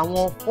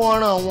àwọn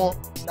fọ́nrán wọn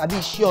tàbí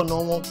iṣẹ́ ọ̀nà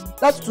wọn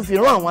láti tún fi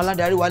rán àwọn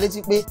aládarí wa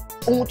létí pé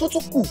ohun tó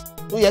tún kù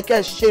tó yẹ kẹ́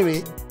ẹ ṣeré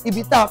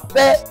ibi tá a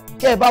fẹ́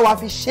kẹ́ ẹ bá wa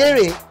fi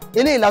ṣeré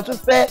eléyìí la tún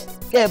fẹ́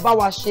kẹ́ ẹ bá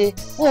wa ṣe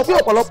fún wọn bí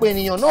ọ̀pọ̀lọpọ̀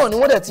ènìyàn náà ni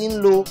wọ́n dẹ̀ ti ń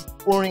lo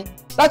orin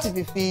láti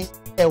fi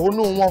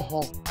ẹ̀hónú wọn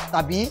hàn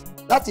tàbí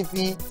láti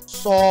fi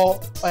sọ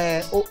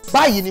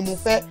báyìí ni mo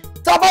fẹ́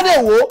tá a bá dẹ̀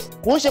wò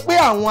kò ń ṣe pé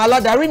àwọn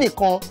aládarí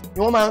nìkan ni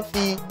wọ́n máa ń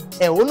fi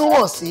ẹ̀hónú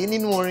hàn sí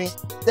nínú orin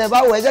tẹ́ ẹ bá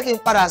wò ẹ jẹ́ kí n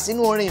padà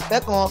sínú orin ìfẹ́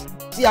kan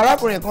tí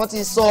arákùnrin kan ti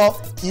sọ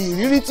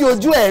ìrírí tí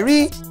ojú ẹ̀ rí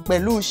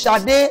pẹ̀lú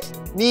Ṣadé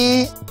ní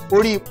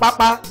orí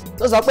pápá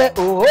tó sọ pé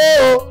òhó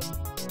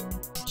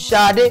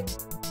Ṣadé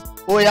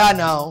ó yá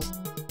náà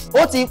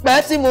ó ti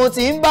pẹ́ tí mo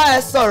ti ń bá ẹ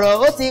sọ̀rọ̀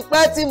ó ti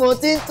pẹ́ tí mo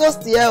ti ń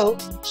tòsí ẹ o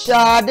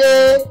Ṣadé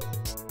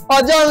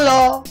ọjọ́ ń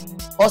lọ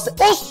ọ̀sẹ̀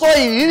ó sọ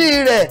ìrírí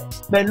rẹ̀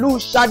pẹ̀lú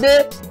Ṣadé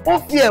ó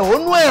fi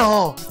ẹ̀hónú ẹ̀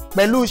hàn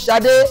pẹ̀lú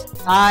Ṣadé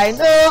I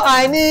know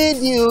I need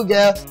you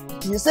girl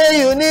you say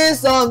you need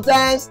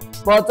sometimes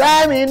but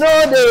time you no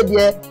dey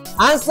there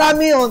answer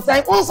me on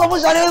time ó sọ fún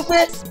Ṣadé wípé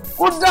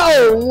kó dá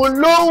òun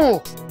lóhùn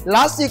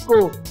lásìkò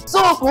sọ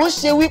kò ń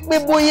ṣe wípé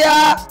bóyá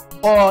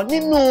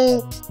nínú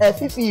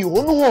fífi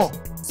ìhónú hàn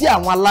sí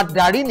àwọn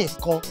aládarí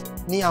nìkan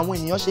ni àwọn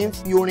ènìyàn ṣe ń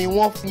fi orin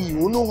wọn fi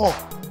ìhónú hàn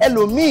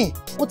ẹlòmíì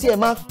ó tiẹ̀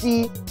máa fi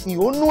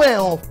ìhónú ẹ̀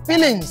hàn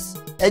feelings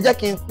ẹ jẹ́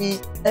kí n fi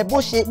bó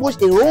ṣe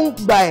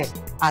èròǹgbà ẹ̀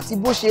àti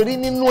bó ṣe rí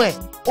nínú ẹ̀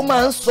ó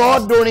máa ń sọ ọ́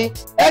dorin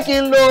ẹ kí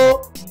n lo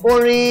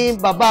orin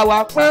bàbá wa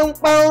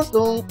pánpán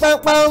tó ń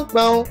pánpán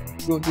pán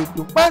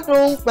dòdòdò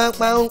pádùn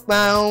pánpán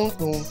pán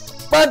tó ń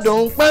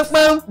pádùn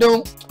pánpán tó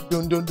ń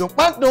dòdòdò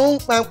pádùn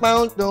pánpán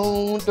tó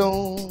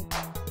ń.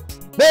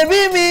 bèbí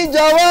mi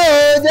jọ̀wọ́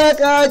ó jẹ́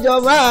ká jọ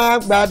máa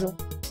gbádùn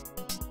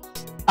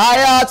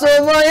àyà tó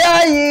mọ́yá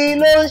yìí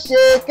ló ń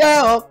ṣe kẹ́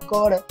ọkọ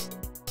rẹ̀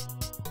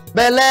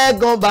bẹ́lẹ́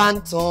gan bá ń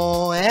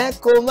tàn ẹ́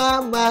kó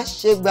má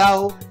ṣe gbà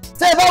ó.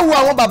 tẹ́ ẹ bá wo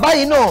àwọn bàbá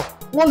yìí náà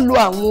wọ́n lo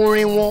àwọn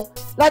orin wọn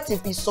láti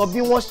fi sọ bí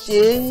wọ́n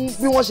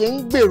ṣe ń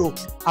gbèrò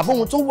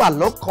àbóhun tó wà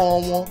lọ́kàn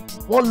wọn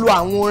wọ́n lo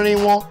àwọn orin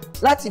wọn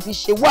láti fi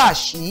ṣe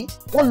wáàsí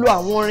wọ́n lo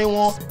àwọn orin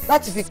wọn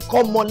láti fi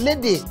kọ́mọ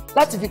lédè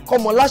láti fi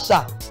kọ́mọ láṣà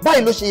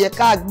báyìí ló ṣe yẹ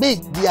ká gbé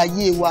ìgbé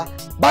ayé wa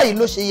báyìí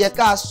ló ṣe yẹ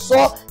ká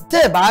sọ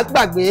tẹ́ ẹ̀ bá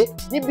gbàgbé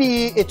níbi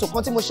ètò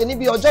kan tí mo ṣe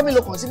níbi ọjọ́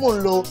mélòó kan tí mò ń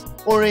lo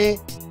orin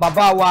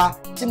bàbá wa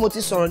tí mo ti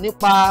sọ̀rọ̀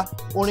nípa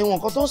orin wọn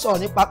kan tó ń sọ̀rọ̀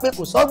nípa pé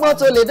kò sọ́gbọ́n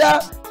tó lè dá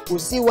kò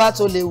sí wa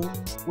tó lè wù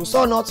kò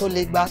sọ́nà tó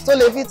lè gbà tó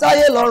lè fi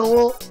táyé lọ́rùn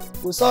o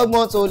kò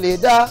sọ́gbọ́n tó lè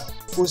dá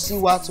kò sí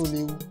wa tó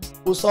lè wù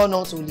kò sọ́nà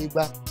tó lè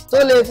gbà tó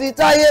lè fi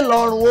táyé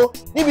lọ́rùn o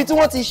níbi tí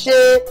wọ́n ti ṣe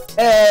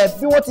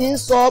bí wọ́n ti ń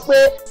sọ pé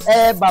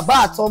bàbá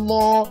àtọmọ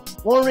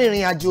wọ́n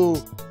rìnrìn àjò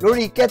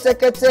lórí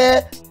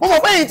kẹ́tẹ́kẹ́tẹ́ mo mọ̀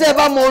pé èyí tẹ́ ẹ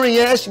bá mọ orin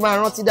yẹn ẹ sì máa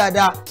rántí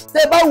dáadáa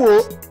tẹ́ ẹ bá wò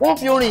ó wọ́n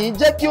fi orin yìí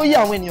jẹ́ kí ó yé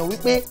àwọn ènìyàn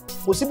wípé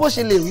kò sí bó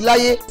ṣe lè rí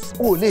láyé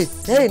o ò lè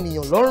tẹ́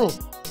ènìyàn lọ́rùn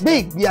gbé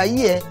ìgbé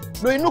ayé ẹ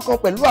lo inú kan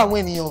pẹ̀lú àwọn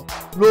ènìyàn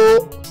lo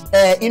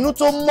inú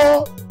tó mọ́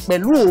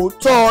pẹ̀lú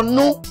òótọ́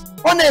ọnú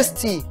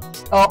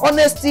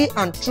honesty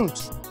and truth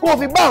kó o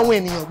fi bá àwọn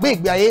ènìyàn gbé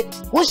ìgbé ayé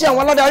kò ń ṣe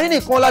àwọn aládarí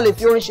nìkan la lè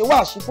fi orin ṣe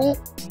wáàsí fún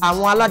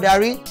àwọn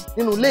aládarí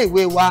nínú ilé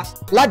ìwé wa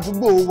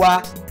ládùúgbò wa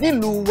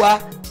nílùú wa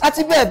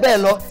àti bẹ́ẹ̀ bẹ́ẹ̀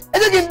lọ ẹ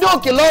jẹ́ kí n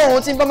dóòkè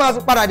lọ́rùn tí n bá máa fi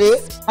padà dé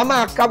a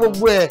máa ká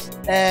gbogbo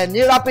ẹ̀ ní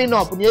wrapping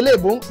up ní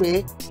eléèbó ń pè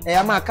é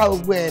a máa ká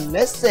gbogbo ẹ̀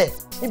lẹ́sẹ̀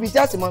níbi tí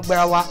a sì mọ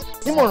gbéra wa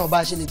nímọ̀ràn bá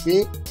a ṣe lè gbé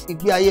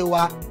ìgbé ayé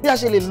wa bí a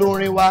ṣe lè lo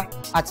orin wa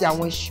àti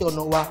àwọn iṣẹ́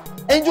ọ̀nà wa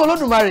ẹ̀yin jú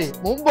Olódùmarè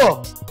mò ń bọ̀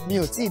mi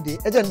ò tí ì dé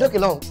ẹ jẹ́ n dóòkè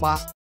lọ́rùn pa.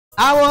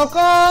 àwọn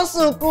kan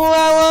sunkún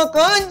àwọn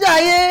kan ń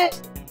jayé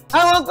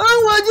àwọn kan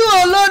ń wojú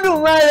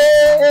Olódùmarè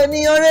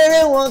ènìyàn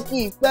rere wọn kì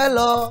í pẹ́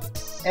lọ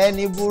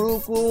ẹni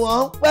burúkú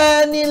wọn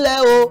pẹ́ nílẹ̀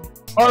o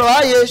ọ̀rọ̀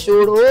ayé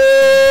ṣòro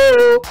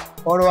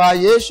ọ̀rọ̀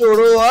ayé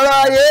ṣòro ọ̀rọ̀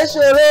ayé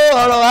ṣòro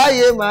ọ̀rọ̀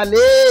ayé mà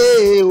lé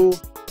o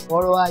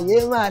ọ̀rọ̀ ayé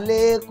mà lé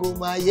kò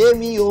mà yé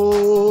mi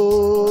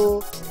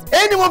o.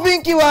 èyí ni mo fi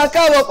ń kí wa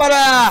káàbọ̀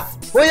padà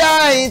bóyá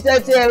ẹ̀yin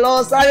tẹ́tí ẹ̀ lọ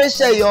sáré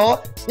ṣẹ̀yọ́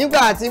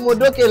nígbà tí mo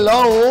dókè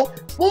lọ́hùn-ún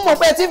mo mọ̀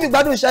pé tí fi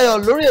gbádùn ṣẹ̀yọ́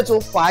lórí ètò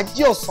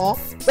fàájì ọ̀sán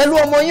pẹ̀lú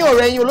ọmọ yín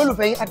ọ̀rẹ́ yín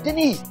olólùfẹ́ yín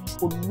Adeniyi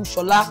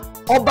Olusola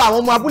ọba àwọn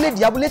ọmọ abúlé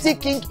di abúlé tí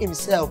king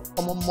himself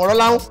ọmọ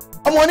mọ̀rọ́láhùn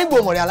ọmọ onígbò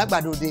mọ̀rẹ́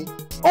alágbàdo òde.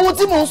 ohun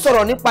tí mò ń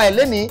sọ̀rọ̀ nípa ẹ̀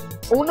lénìí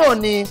òun náà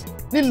ni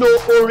lílo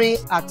orin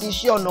àti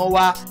iṣẹ́ ọnà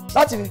wa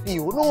láti fi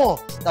ìhónú hàn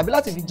tàbí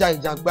láti fi ja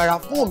ìjàngbara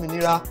fún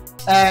òmìnira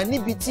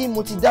níbi tí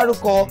mo ti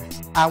dárúkọ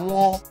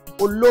àwọn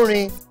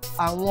olórin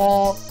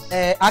àwọn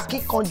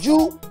akíkanjú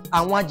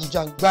àwọn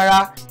ajìjàngbara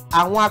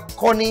àwọn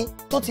akọni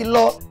tó ti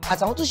lọ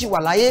àtàwọn tó ṣì wà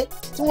láyé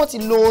tí wọ́n ti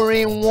lo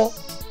orin wọn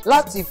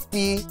láti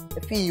fi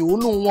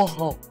ìhónú wọn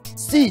hàn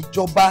sí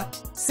ìjọba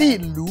sí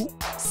ìlú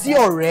sí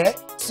ọ̀rẹ́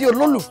sí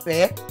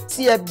olólùfẹ́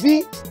sí ẹbí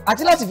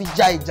àti láti fi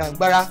ja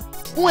ìjàngbara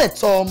fún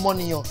ẹ̀tọ́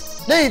ọmọnìyàn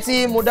lẹ́yìn tí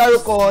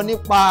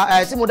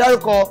mo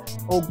dárúkọ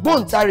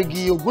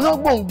ògbóǹtarìgì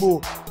ògúnnágbòǹgbò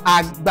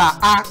àgbà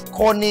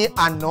akọni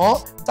àná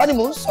tani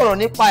mò ń sọ̀rọ̀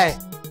nípa ẹ̀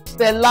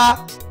Fẹlá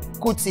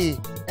Kútì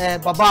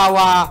bàbá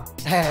wa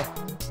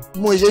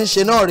mo ṣe ń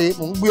ṣe náà rèé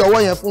mò ń gbé ọwọ́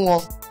yẹn fún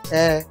wọn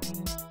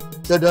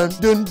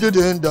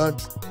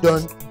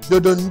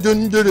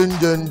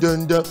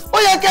ó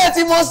yẹ kẹ́ ẹ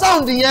ti mọ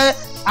sound yẹn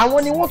àwọn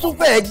ni wọ́n tún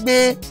fẹ́ẹ́ gbé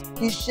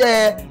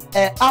iṣẹ́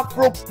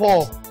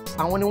afropop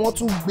àwọn ni wọ́n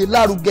tún gbé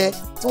lárugẹ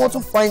tí wọ́n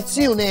tún fine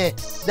tune ẹ̀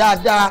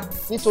dáadáa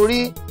nítorí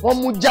wọ́n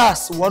mú jazz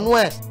wọnú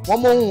ẹ̀ wọ́n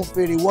mú ohun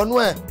fèrè wọnú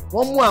ẹ̀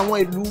wọ́n mú àwọn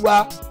ìlú wa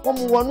wọ́n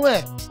mú wọnú ẹ̀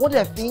wọ́n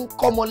dẹ̀ fi ń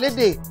kọ́mọ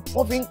lédè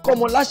wọ́n fi ń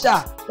kọ́mọ láṣà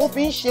wọ́n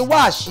fi ń ṣe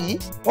wáàṣí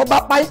wọ́n bá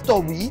pàìtọ̀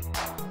wí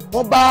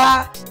wọ́n bá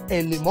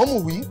ẹ̀lẹ́mọ́mù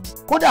wí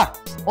kódà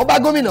wọ́n bá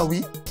gómìnà wí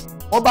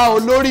wọ́n bá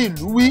olórí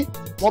ìlú wí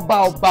wọ́n bá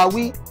ọba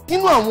wí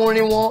nínú àwọn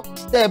orin wọn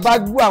tẹ́ ẹ bá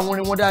gbọ́ àwọn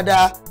orin wọn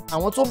dáadáa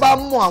àwọn tó bá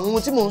mọ àwọn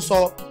ohun tí mò ń sọ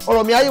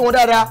ọ̀rọ̀ mi ayé wọn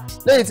dáadáa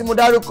lẹ́yìn tí mo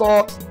dárúkọ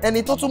ẹni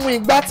tó tún mú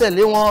igbá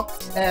tẹ̀lé wọn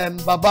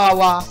bàbá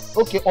wa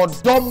òkè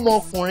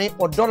ọ̀dọ́mọkùnrin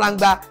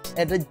ọ̀dọ́langba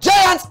the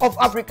giant of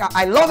Africa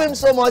I love him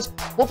so much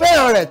mo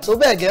fẹ́ràn rẹ̀ tó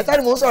bẹ́ẹ̀ gẹ́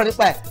tani mò ń sọ̀rọ̀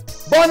nípa ẹ̀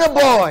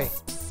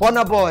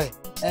Burna Boy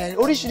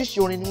oríṣiríṣi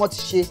orin ni wọ́n ti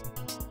ṣe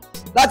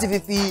láti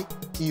fi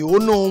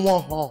ìhónú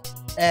wọn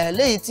hàn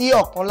lẹ́yìn tí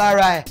ọ̀kan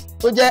lára ẹ̀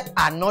tó jẹ́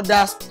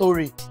another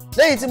story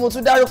lẹ́yìn tí mo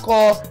tún dárúkọ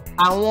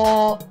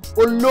àwọn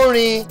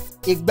olórin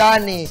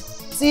ìgbàanì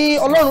tí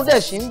Ọlọ́run dẹ̀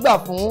ṣì ń gbà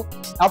fún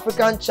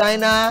African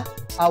China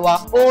our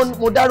own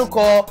mo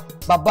dárúkọ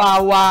bàbá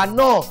wa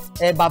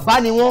náà bàbá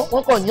ni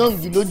wọ́n kàn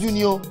yànjú lójú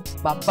ni o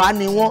bàbá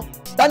ni wọ́n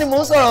tani mo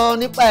ń sọ̀rọ̀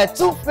nípa ẹ̀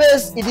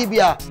Two-Face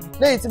Idibia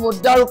lẹ́yìn tí mo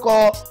dárúkọ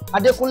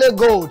Adékúnlé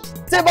Gold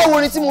tí ẹ bá wo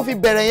orin tí mo fi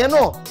bẹ̀rẹ̀ yẹn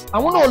náà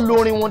àwọn náà lo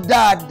orin wọn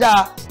dáadáa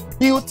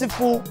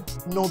Beautiful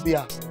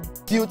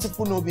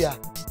Nubia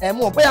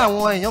mọ̀ pé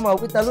àwọn èèyàn máa wò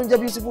pé ta ló ń jẹ́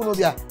Beautiful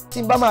Nubia tí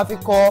n bá máa fi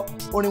kọ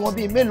orin wọn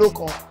bíi mélòó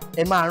kan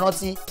ẹ máa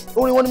rántí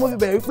orin wọn ni mo fi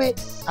bẹ̀rẹ̀ wípé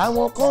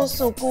àwọn kan ń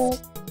sunkún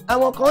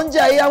àwọn kan ń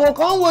jayé àwọn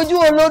kan ń wojú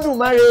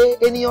Olódùmarè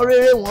ènìyàn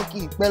rere wọn kì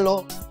í pẹ́ lọ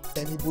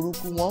ẹni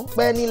burúkú wọn ń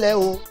pẹ́ nílẹ̀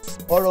o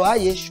ọ̀rọ̀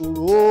ayé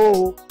ṣòro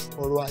o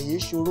ọ̀rọ̀ ayé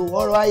ṣòro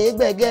ọ̀rọ̀ ayé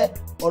gbẹ̀gẹ́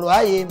ọ̀rọ̀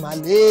ayé mà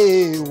lé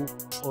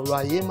o ọ̀rọ̀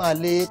ayé mà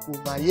lé kò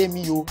mà yé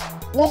mi o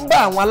wọ́n ń bá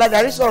àwọn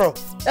aládarí sọ̀rọ̀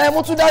mo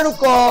tún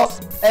dárúkọ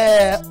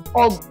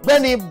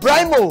ọ̀gbẹ́ni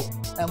Brimo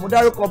mo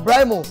dárúkọ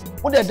Brimo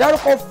mo dẹ̀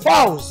dárúkọ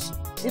Falz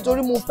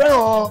nítorí mo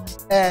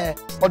fẹ́ràn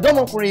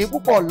ọ̀dọ́mọkùnrin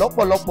púpọ̀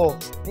lọ́pọ̀lọpọ̀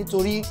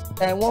nítorí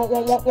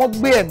wọ́n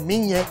gbé ẹ̀mí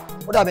yẹn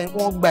ó dàbẹ̀ kí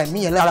wọ́n gba ẹ̀mí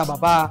yẹn lára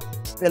bàbá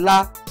Fẹlá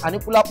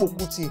Aníkúlápó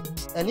Kútì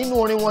nínú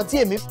orin wọn tí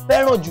èmi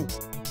fẹ́ràn jù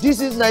This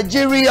is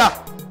Nigeria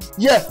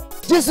yeah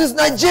this is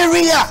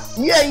Nigeria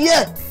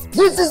yeah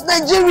this is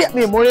Nigeria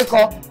mi ìmúrí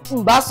kan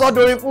n bá sọ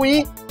dorin fún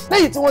yín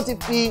lẹ́yìn tí wọ́n ti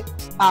fi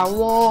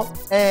àwọn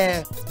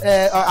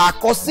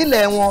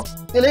àkọsílẹ̀ wọn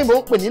tí eléyìnbó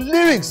ń pè ní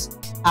lyrics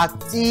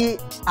àti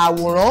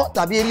àwòrán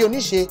tàbí eré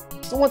oníṣe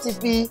tí wọ́n ti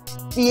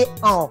fi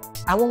hàn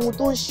àwọn ohun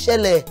tó ń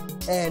ṣẹlẹ̀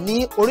ní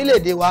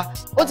orílẹ̀-èdè wa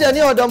ó tiẹ̀ ní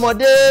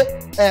ọ̀dọ́mọdé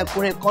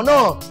kùnrin kan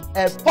náà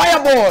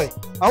Fireboy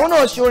àwọn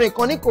náà ṣe orin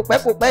kan ní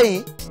kòpẹ́kòpẹ́ yìí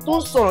tó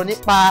ń sọ̀rọ̀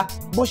nípa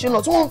bó ṣe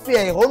náà tí wọ́n ń fi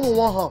ẹ̀hónú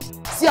wọn hàn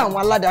sí àwọn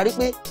aládarí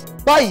pé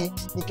báyìí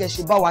ni kẹ́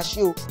ṣe bá wa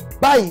ṣe o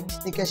báyìí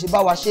ni kẹ́ ṣe bá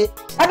wa ṣe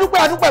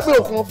adúpẹ́ pé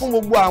òkun fún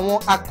gbogbo àwọn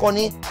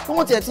akọni tí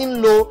wọ́n tiẹ̀ ti ń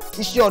lo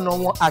iṣẹ́ ọnà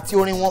wọn àti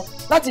orin wọn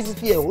láti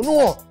fi ẹ̀hónú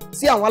hàn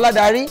sí àwọn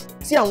aládarí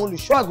sí àwọn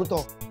olùṣọ́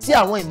àgùntàn sí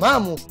àwọn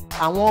ìmáàmù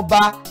àwọn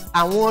ọba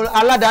àwọn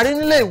aládarí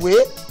nílé ìwé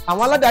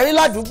àwọn aládarí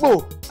ládùúgbò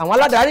àwọn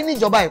aládarí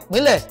níjọba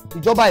ìpínlẹ̀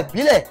ìjọba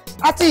ìbílẹ̀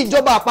àti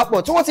ìjọba àpapọ̀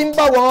tí wọ́n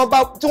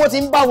ti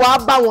ń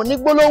bá wọn ní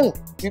gbólóhùn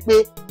wípé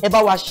ẹ bá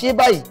wa ṣe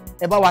báyìí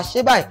ẹ bá wa ṣe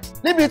báyìí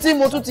níbi tí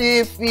mo tún ti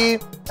fi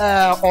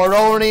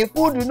ọ̀rọ̀ orin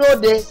food no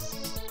dey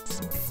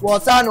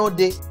water no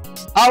dey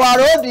our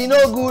road no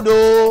good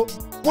o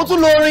mo tún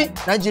lórin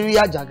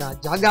Nàìjíríà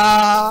jàgàjàgà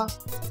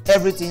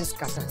everything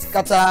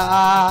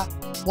scatter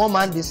one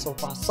man dey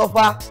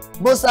suffer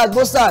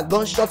gbósà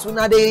gunshot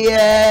una dey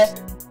hear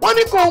wọ́n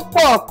ní kó ń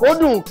pọ̀ kó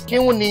dùn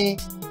kíhun ni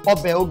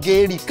ọbẹ̀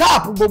oge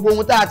recap gbogbo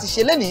ohun tá a ti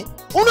ṣe lénìí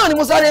òun náà ni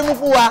mo sáré mú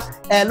fún wa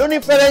lóní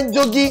fẹ́rẹ́ ń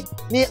jogi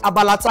ní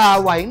abala tá a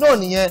wà yìí náà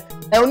nìyẹn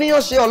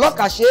oníyanṣe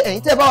ọlọ́kàṣe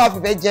ẹ̀yin tẹ́ bá wa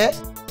fìfẹ́ jẹ́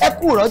ẹ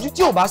kú ìrọ́jú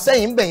tí ò bá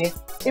sẹ́yìn ń bẹ̀ yẹn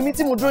èmi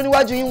tí mo dúró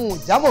níwájú yín wò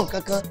jámọ̀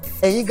kankan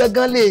ẹ̀yin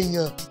gangan lè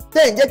yàn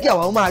tẹ́ ń jẹ́ kí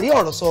àwa máa rí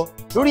ọ̀rọ̀ sọ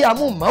lórí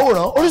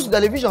amóhùnmáwòrán Orísun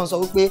tẹlifíṣàn sọ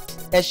wípé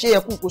ẹ ṣe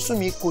ẹkú kò sú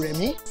mi kò rẹ̀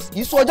mí kì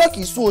í sú ọjọ́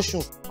kì í sú oṣù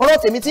ọ̀rọ̀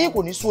tèmi tí yín kò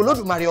ní sú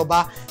Olódùmarè ọba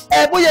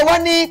bóyá wá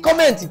ní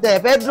kọ́mẹ̀ntì tẹ́ ẹ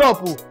fẹ́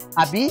dírọ̀pù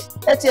àbí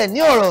ẹ tiẹ̀ ní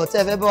ọ̀rọ̀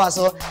tẹ́ ẹ fẹ́ bá wa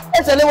sọ ẹ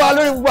tẹ̀lé wa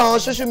lórí gbogbo àwọn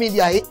social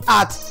media yìí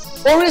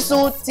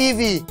 @Orisun TV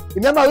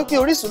èmi á máa wípé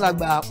Orísun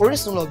làgbà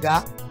Orísun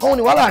lọ̀gá òun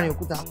ni wá láàrin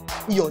òkúta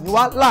iyọ̀ ni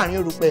wá láàrin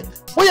erùpẹ̀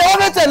bóyá wọ́n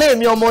fẹ́ tẹ̀lé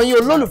èmi ọmọ yín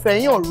olólùfẹ́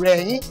yín ọ̀rẹ́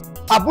yín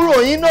àbúrò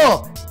yín náà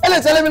ẹ lè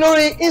tẹ̀lé mi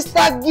lórí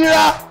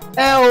Instagram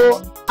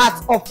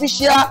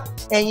 @official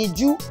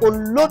ẹ̀yinjú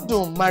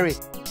olódùmarè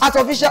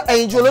 @official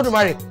ẹ̀yinjú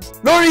olódùmarè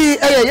lórí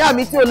ẹyẹ ìyá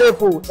mi tí ò lè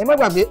fò ẹ má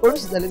gbàgbé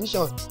Orísun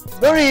tẹlifíṣàn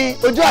lórí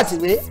ojú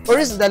àtìwé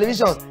Orísun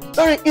tẹlifíṣàn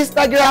lórí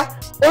Instagram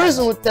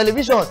Orísun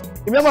tẹlifíṣàn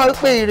èmi máa wí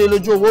pé ire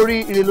lójú owó rí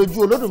ire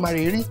lójú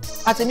olódùmarè rí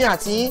àtẹ̀mí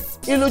àti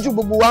ire lójú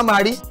gbogbo wa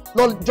máa rí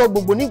lọ́jọ́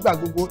gbogbo nígbà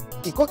gbogbo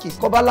ìkọ́ kìí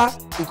kọ́ bálá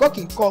ìkọ́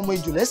kìí kọ́ ọmọ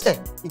ejò lẹ́sẹ̀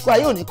ìkọ́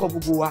ayé ò ní kọ́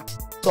gbogbo wa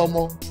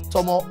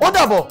tọmọ ó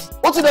dàbọ̀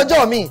ó tún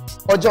dọjọ́ mi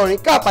ọjọ́ rẹ̀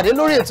ká pàdé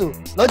lórí ètò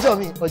lọ́jọ́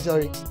mi ọjọ́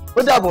rẹ̀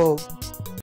ó dàbọ̀.